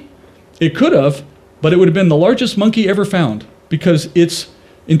monkey? It could have, but it would have been the largest monkey ever found because it's,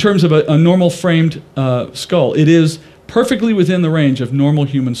 in terms of a normal framed skull, it is perfectly within the range of normal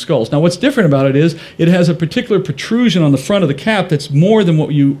human skulls. Now what's different about it is it has a particular protrusion on the front of the cap that's more than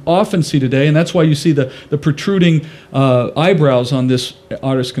what you often see today, and that's why you see the protruding eyebrows on this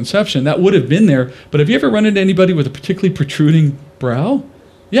artist's conception. That would have been there, but have you ever run into anybody with a particularly protruding brow?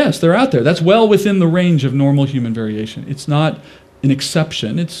 Yes, they're out there. That's well within the range of normal human variation. It's not an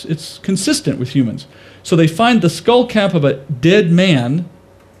exception. It's consistent with humans. So they find the skull cap of a dead man,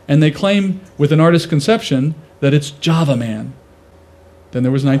 and they claim with an artist's conception that it's Java Man. Then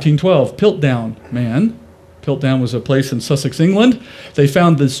there was 1912, Piltdown Man. Piltdown was a place in Sussex, England. They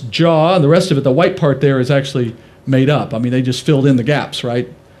found this jaw. The rest of it, the white part there, is actually made up. I mean, they just filled in the gaps, right?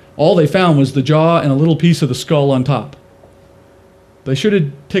 All they found was the jaw and a little piece of the skull on top. They sure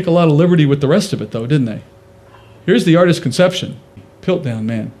did take a lot of liberty with the rest of it, though, didn't they? Here's the artist's conception, Piltdown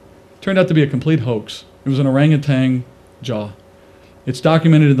Man. Turned out to be a complete hoax. It was an orangutan jaw. It's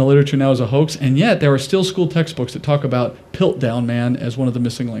documented in the literature now as a hoax, and yet there are still school textbooks that talk about Piltdown Man as one of the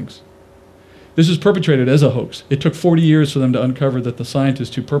missing links. This is perpetrated as a hoax. It took 40 years for them to uncover that the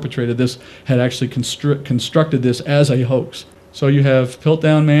scientists who perpetrated this had actually constructed this as a hoax. So you have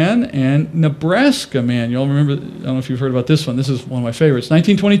Piltdown Man and Nebraska Man. You all remember, I don't know if you've heard about this one. This is one of my favorites.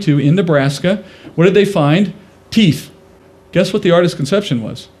 1922 in Nebraska. What did they find? Teeth. Guess what the artist's conception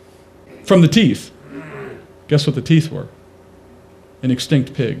was? from the teeth. Guess what the teeth were? An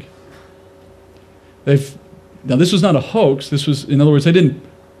extinct pig. Now this was not a hoax. This was, in other words, they didn't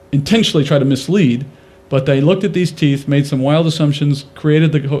intentionally try to mislead, but they looked at these teeth, made some wild assumptions,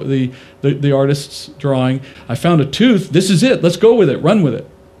 created the artist's drawing. I found a tooth. This is it. Let's go with it. Run with it.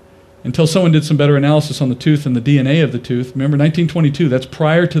 Until someone did some better analysis on the tooth and the DNA of the tooth. Remember, 1922, that's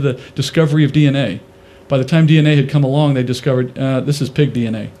prior to the discovery of DNA. By the time DNA had come along, they discovered this is pig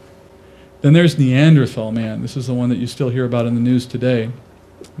DNA. Then there's Neanderthal man. This is the one that you still hear about in the news today.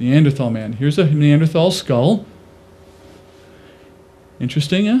 Neanderthal man. Here's a Neanderthal skull.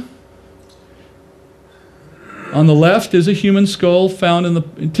 Interesting, yeah? On the left is a human skull found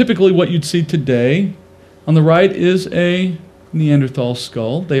in typically what you'd see today. On the right is a Neanderthal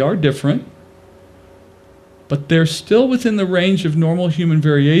skull. They are different, but they're still within the range of normal human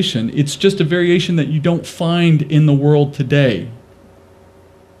variation. It's just a variation that you don't find in the world today.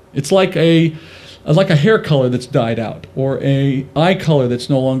 It's like a hair color that's died out, or a eye color that's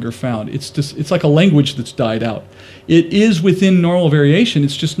no longer found. It's like a language that's died out. It is within normal variation.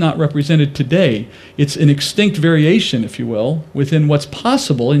 It's just not represented today. It's an extinct variation, if you will, within what's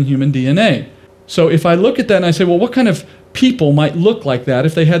possible in human DNA. So if I look at that and I say, well, what kind of people might look like that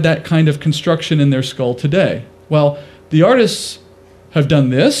if they had that kind of construction in their skull today? Well, the artists have done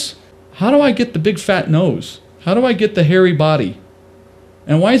this. How do I get the big fat nose? How do I get the hairy body?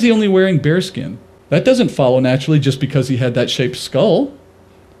 And why is he only wearing bearskin? That doesn't follow naturally just because he had that shaped skull.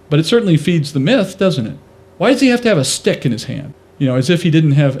 But it certainly feeds the myth, doesn't it? Why does he have to have a stick in his hand? You know, as if he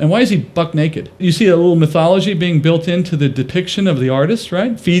didn't have, and why is he buck naked? You see a little mythology being built into the depiction of the artist,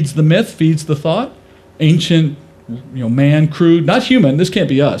 right? Feeds the myth, feeds the thought. Ancient, man, crude, not human. This can't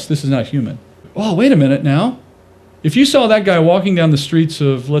be us. This is not human. Oh, wait a minute now. If you saw that guy walking down the streets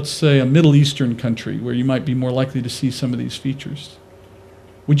of, let's say, a Middle Eastern country where you might be more likely to see some of these features,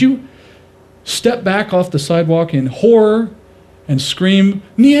 would you step back off the sidewalk in horror and scream,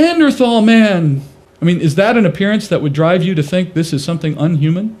 Neanderthal man? I mean, is that an appearance that would drive you to think this is something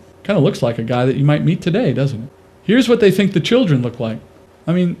unhuman? Kind of looks like a guy that you might meet today, doesn't it? Here's what they think the children look like.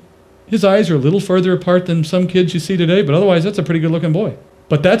 I mean, his eyes are a little further apart than some kids you see today, but otherwise that's a pretty good looking boy.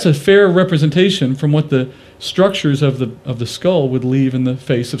 But that's a fair representation from what the structures of the skull would leave in the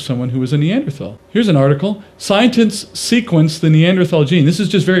face of someone who was a Neanderthal. Here's an article. Scientists sequenced the Neanderthal gene. This is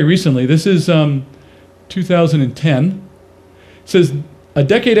just very recently. This is 2010. It says, a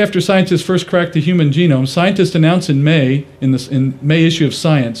decade after scientists first cracked the human genome, scientists announced in May, in May issue of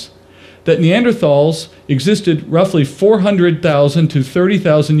Science, that Neanderthals existed roughly 400,000 to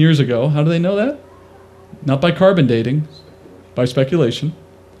 30,000 years ago. How do they know that? Not by carbon dating, by speculation.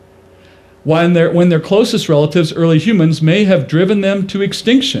 When their closest relatives, early humans, may have driven them to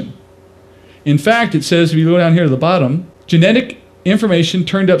extinction. In fact, it says, if you go down here to the bottom, genetic information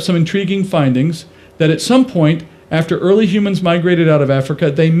turned up some intriguing findings that at some point, after early humans migrated out of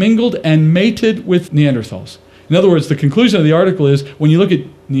Africa, they mingled and mated with Neanderthals. In other words, the conclusion of the article is, when you look at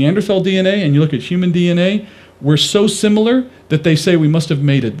Neanderthal DNA and you look at human DNA, we're so similar that they say we must have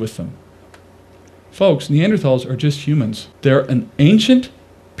mated with them. Folks, Neanderthals are just humans. They're an ancient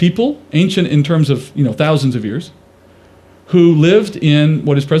people, ancient in terms of, thousands of years, who lived in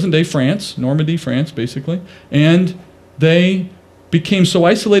what is present-day France, Normandy, France, basically, and they became so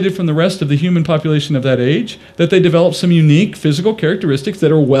isolated from the rest of the human population of that age that they developed some unique physical characteristics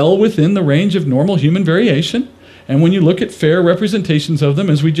that are well within the range of normal human variation. And when you look at fair representations of them,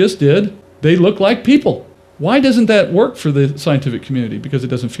 as we just did, they look like people. Why doesn't that work for the scientific community? Because it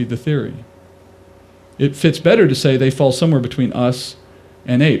doesn't feed the theory. It fits better to say they fall somewhere between us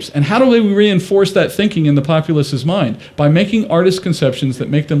and apes. And how do we reinforce that thinking in the populace's mind? By making artist conceptions that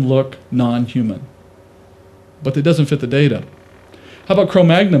make them look non-human. But that doesn't fit the data. How about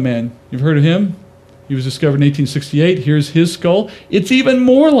Cro-Magnon man? You've heard of him? He was discovered in 1868. Here's his skull. It's even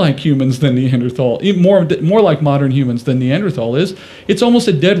more like humans than Neanderthal, more like modern humans than Neanderthal is. It's almost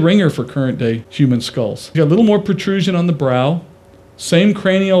a dead ringer for current day human skulls. You've got a little more protrusion on the brow. Same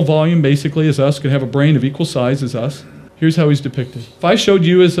cranial volume basically as us, could have a brain of equal size as us. Here's how he's depicted. If I showed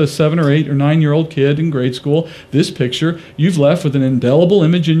you as a 7 or 8 or 9-year-old kid in grade school this picture, you've left with an indelible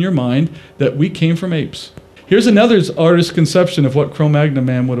image in your mind that we came from apes. Here's another artist's conception of what Cro-Magnon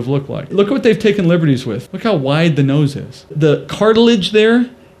man would have looked like. Look at what they've taken liberties with. Look how wide the nose is. The cartilage there,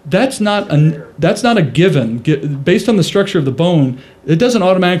 that's not a given. Based on the structure of the bone, it doesn't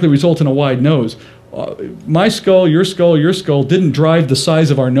automatically result in a wide nose. My skull, your skull didn't drive the size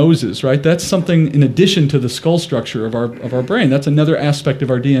of our noses, right? That's something in addition to the skull structure of our brain. That's another aspect of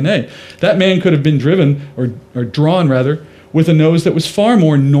our DNA. That man could have been driven, or drawn rather, with a nose that was far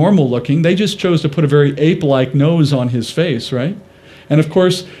more normal looking. They just chose to put a very ape-like nose on his face, right? And of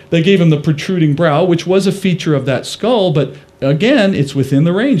course, they gave him the protruding brow, which was a feature of that skull, but again, it's within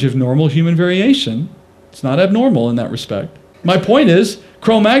the range of normal human variation. It's not abnormal in that respect. My point is,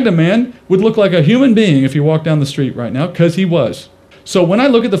 Cro-Magnon man would look like a human being if you walk down the street right now, because he was. So when I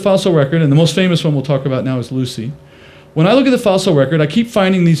look at the fossil record, and the most famous one we'll talk about now is Lucy, when I look at the fossil record, I keep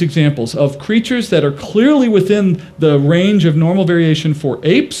finding these examples of creatures that are clearly within the range of normal variation for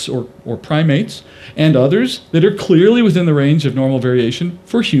apes or primates, and others that are clearly within the range of normal variation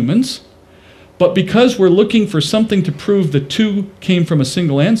for humans. But because we're looking for something to prove the two came from a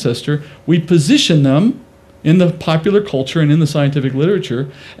single ancestor, we position them in the popular culture and in the scientific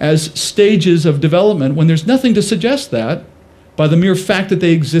literature as stages of development when there's nothing to suggest that by the mere fact that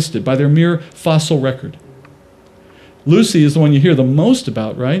they existed, by their mere fossil record. Lucy is the one you hear the most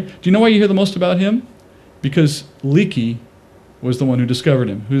about, right? Do you know why you hear the most about him? Because Leakey was the one who discovered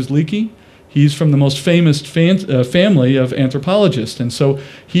him. Who's Leakey? He's from the most famous family of anthropologists, and so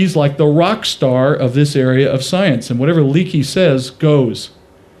he's like the rock star of this area of science, and whatever Leakey says goes.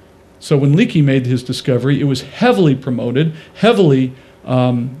 So when Leakey made his discovery, it was heavily promoted, heavily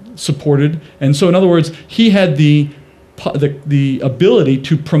supported, and so in other words, he had the ability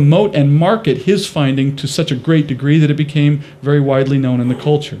to promote and market his finding to such a great degree that it became very widely known in the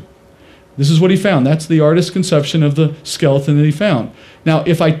culture. This is what he found. That's the artist's conception of the skeleton that he found. Now,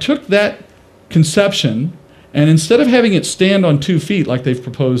 if I took that conception and instead of having it stand on 2 feet like they've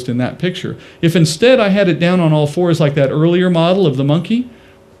proposed in that picture, if instead I had it down on all fours like that earlier model of the monkey,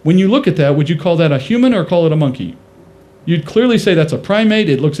 when you look at that, would you call that a human or call it a monkey? You'd clearly say that's a primate.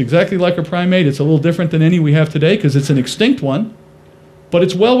 It looks exactly like a primate. It's a little different than any we have today because it's an extinct one, but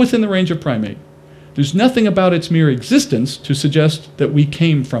it's well within the range of primate. There's nothing about its mere existence to suggest that we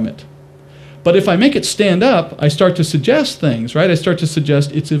came from it. But if I make it stand up, I start to suggest things, right? I start to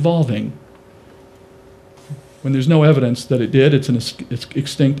suggest it's evolving. When there's no evidence that it did, it's an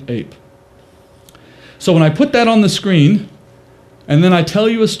extinct ape. So when I put that on the screen, and then I tell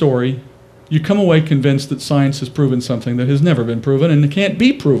you a story, you come away convinced that science has proven something that has never been proven and it can't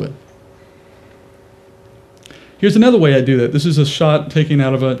be proven. Here's another way I do that. This is a shot taken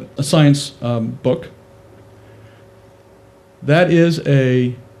out of a science book. That is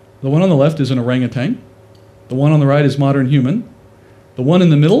the one on the left is an orangutan. The one on the right is modern human. The one in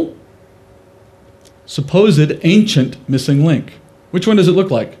the middle, supposed ancient missing link. Which one does it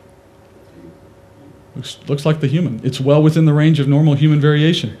look like? Looks like the human. It's well within the range of normal human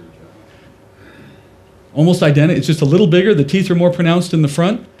variation. Almost identical. It's just a little bigger. The teeth are more pronounced in the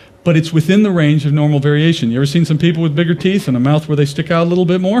front, but it's within the range of normal variation. You ever seen some people with bigger teeth and a mouth where they stick out a little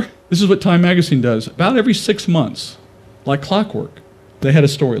bit more? This is what Time magazine does. About every 6 months, like clockwork, they had a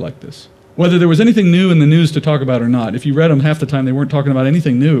story like this. Whether there was anything new in the news to talk about or not. If you read them, half the time they weren't talking about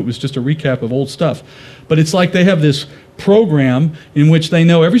anything new. It was just a recap of old stuff. But it's like they have this program in which they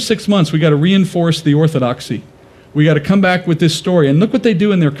know every 6 months we got to reinforce the orthodoxy. We got to come back with this story. And look what they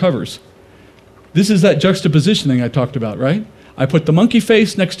do in their covers. This is that juxtaposition thing I talked about, right? I put the monkey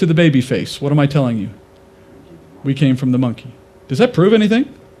face next to the baby face. What am I telling you? We came from the monkey. Does that prove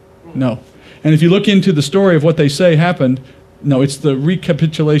anything? No. And if you look into the story of what they say happened, no, it's the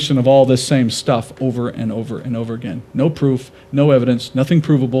recapitulation of all this same stuff over and over and over again. No proof, no evidence, nothing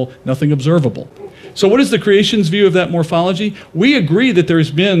provable, nothing observable. So what is the creation's view of that morphology? We agree that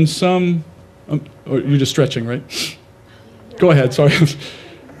there's been some... you're just stretching, right? Go ahead, sorry.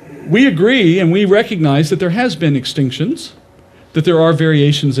 We agree and we recognize that there has been extinctions, that there are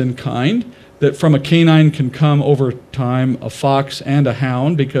variations in kind, that from a canine can come over time a fox and a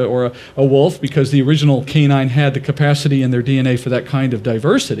hound or a wolf because the original canine had the capacity in their DNA for that kind of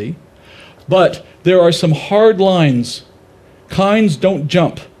diversity. But there are some hard lines. Kinds don't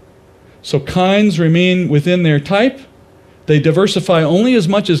jump. So kinds remain within their type. They diversify only as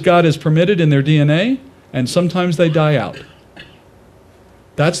much as God has permitted in their DNA, and sometimes they die out.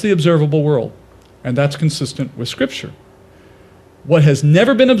 That's the observable world, and that's consistent with Scripture. What has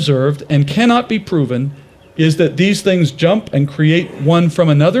never been observed and cannot be proven is that these things jump and create one from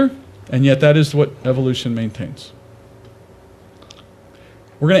another, and yet that is what evolution maintains.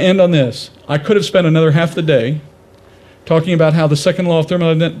 We're going to end on this. I could have spent another half the day talking about how the second law of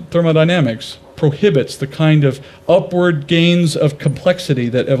thermodynamics prohibits the kind of upward gains of complexity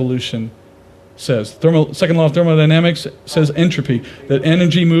that evolution says. Second law of thermodynamics says entropy, that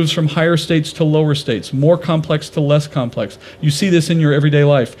energy moves from higher states to lower states, more complex to less complex. You see this in your everyday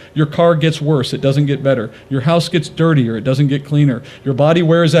life. Your car gets worse, it doesn't get better. Your house gets dirtier, it doesn't get cleaner. Your body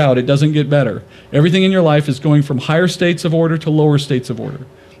wears out, it doesn't get better. Everything in your life is going from higher states of order to lower states of order.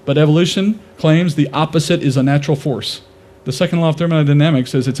 But evolution claims the opposite is a natural force. The second law of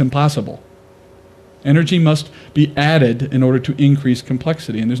thermodynamics says it's impossible. Energy must be added in order to increase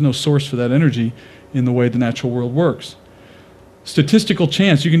complexity, and there's no source for that energy in the way the natural world works. Statistical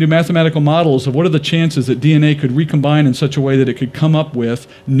chance, you can do mathematical models of what are the chances that DNA could recombine in such a way that it could come up with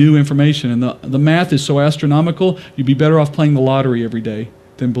new information. And the math is so astronomical, you'd be better off playing the lottery every day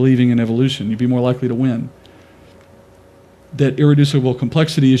than believing in evolution. You'd be more likely to win. That irreducible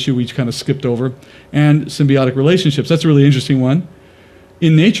complexity issue we kind of skipped over. And symbiotic relationships, that's a really interesting one.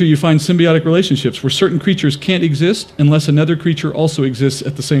 In nature, you find symbiotic relationships where certain creatures can't exist unless another creature also exists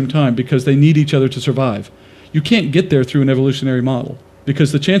at the same time because they need each other to survive. You can't get there through an evolutionary model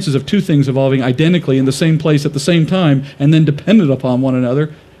because the chances of two things evolving identically in the same place at the same time and then dependent upon one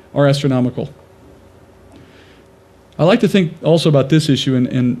another are astronomical. I like to think also about this issue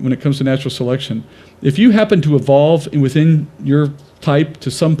and when it comes to natural selection. If you happen to evolve within your type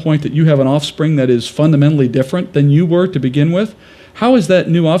to some point that you have an offspring that is fundamentally different than you were to begin with, how is that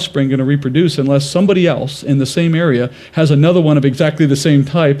new offspring going to reproduce unless somebody else in the same area has another one of exactly the same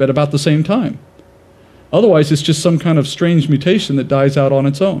type at about the same time? Otherwise, it's just some kind of strange mutation that dies out on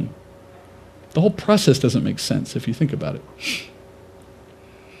its own. The whole process doesn't make sense if you think about it.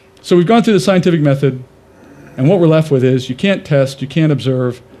 So we've gone through the scientific method, and what we're left with is you can't test, you can't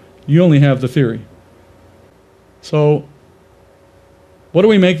observe, you only have the theory. So what do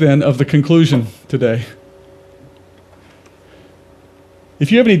we make then of the conclusion today?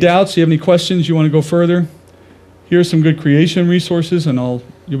 If you have any doubts, you have any questions, you want to go further, here's some good creation resources, and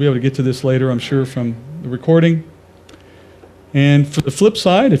you'll be able to get to this later, I'm sure, from the recording. And for the flip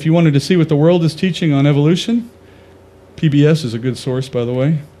side, if you wanted to see what the world is teaching on evolution, PBS is a good source, by the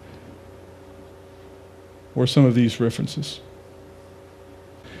way, or some of these references.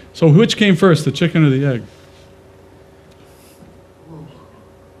 So which came first, the chicken or the egg?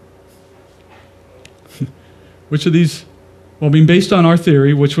 Which of these? Well, I mean, based on our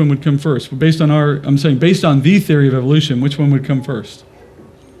theory, which one would come first? Based on based on the theory of evolution, which one would come first?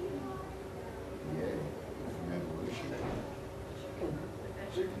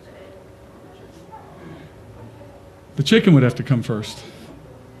 The chicken would have to come first.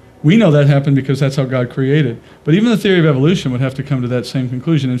 We know that happened because that's how God created. But even the theory of evolution would have to come to that same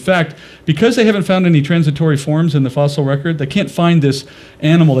conclusion. In fact, because they haven't found any transitory forms in the fossil record, they can't find this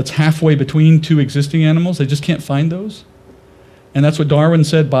animal that's halfway between two existing animals. They just can't find those. And that's what Darwin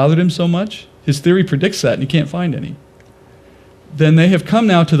said bothered him so much. His theory predicts that, and he can't find any. Then they have come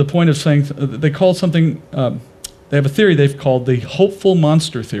now to the point of saying, they call something, they have a theory they've called the hopeful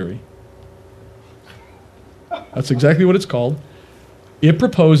monster theory. That's exactly what it's called. It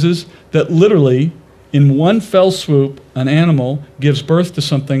proposes that literally, in one fell swoop, an animal gives birth to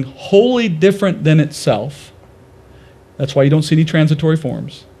something wholly different than itself. That's why you don't see any transitory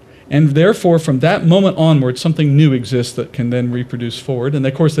forms. And therefore, from that moment onward, something new exists that can then reproduce forward. And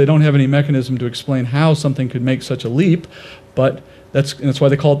of course, they don't have any mechanism to explain how something could make such a leap, but that's why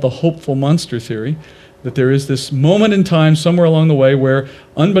they call it the hopeful monster theory, that there is this moment in time somewhere along the way where,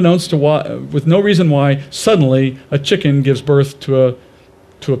 unbeknownst to why, with no reason why, suddenly a chicken gives birth to a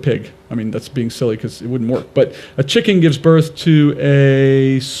pig. I mean, that's being silly because it wouldn't work. But a chicken gives birth to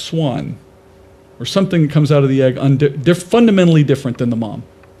a swan, or something that comes out of the egg fundamentally different than the mom.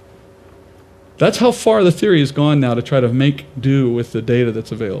 That's how far the theory has gone now to try to make do with the data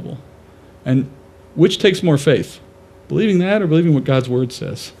that's available. And which takes more faith? Believing that or believing what God's Word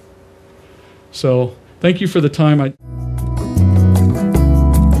says? So, thank you for the time.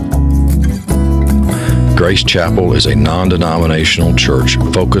 Grace Chapel is a non-denominational church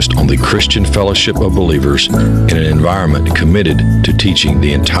focused on the Christian fellowship of believers in an environment committed to teaching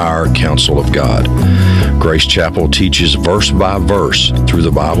the entire counsel of God. Grace Chapel teaches verse by verse through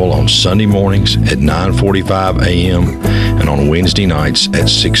the Bible on Sunday mornings at 9:45 a.m. and on Wednesday nights at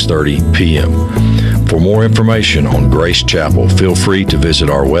 6:30 p.m. For more information on Grace Chapel, feel free to visit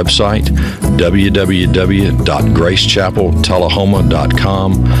our website,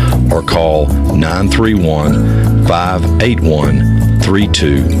 www.gracechapeltullahoma.com, or call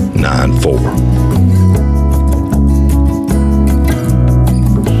 931-581-3294.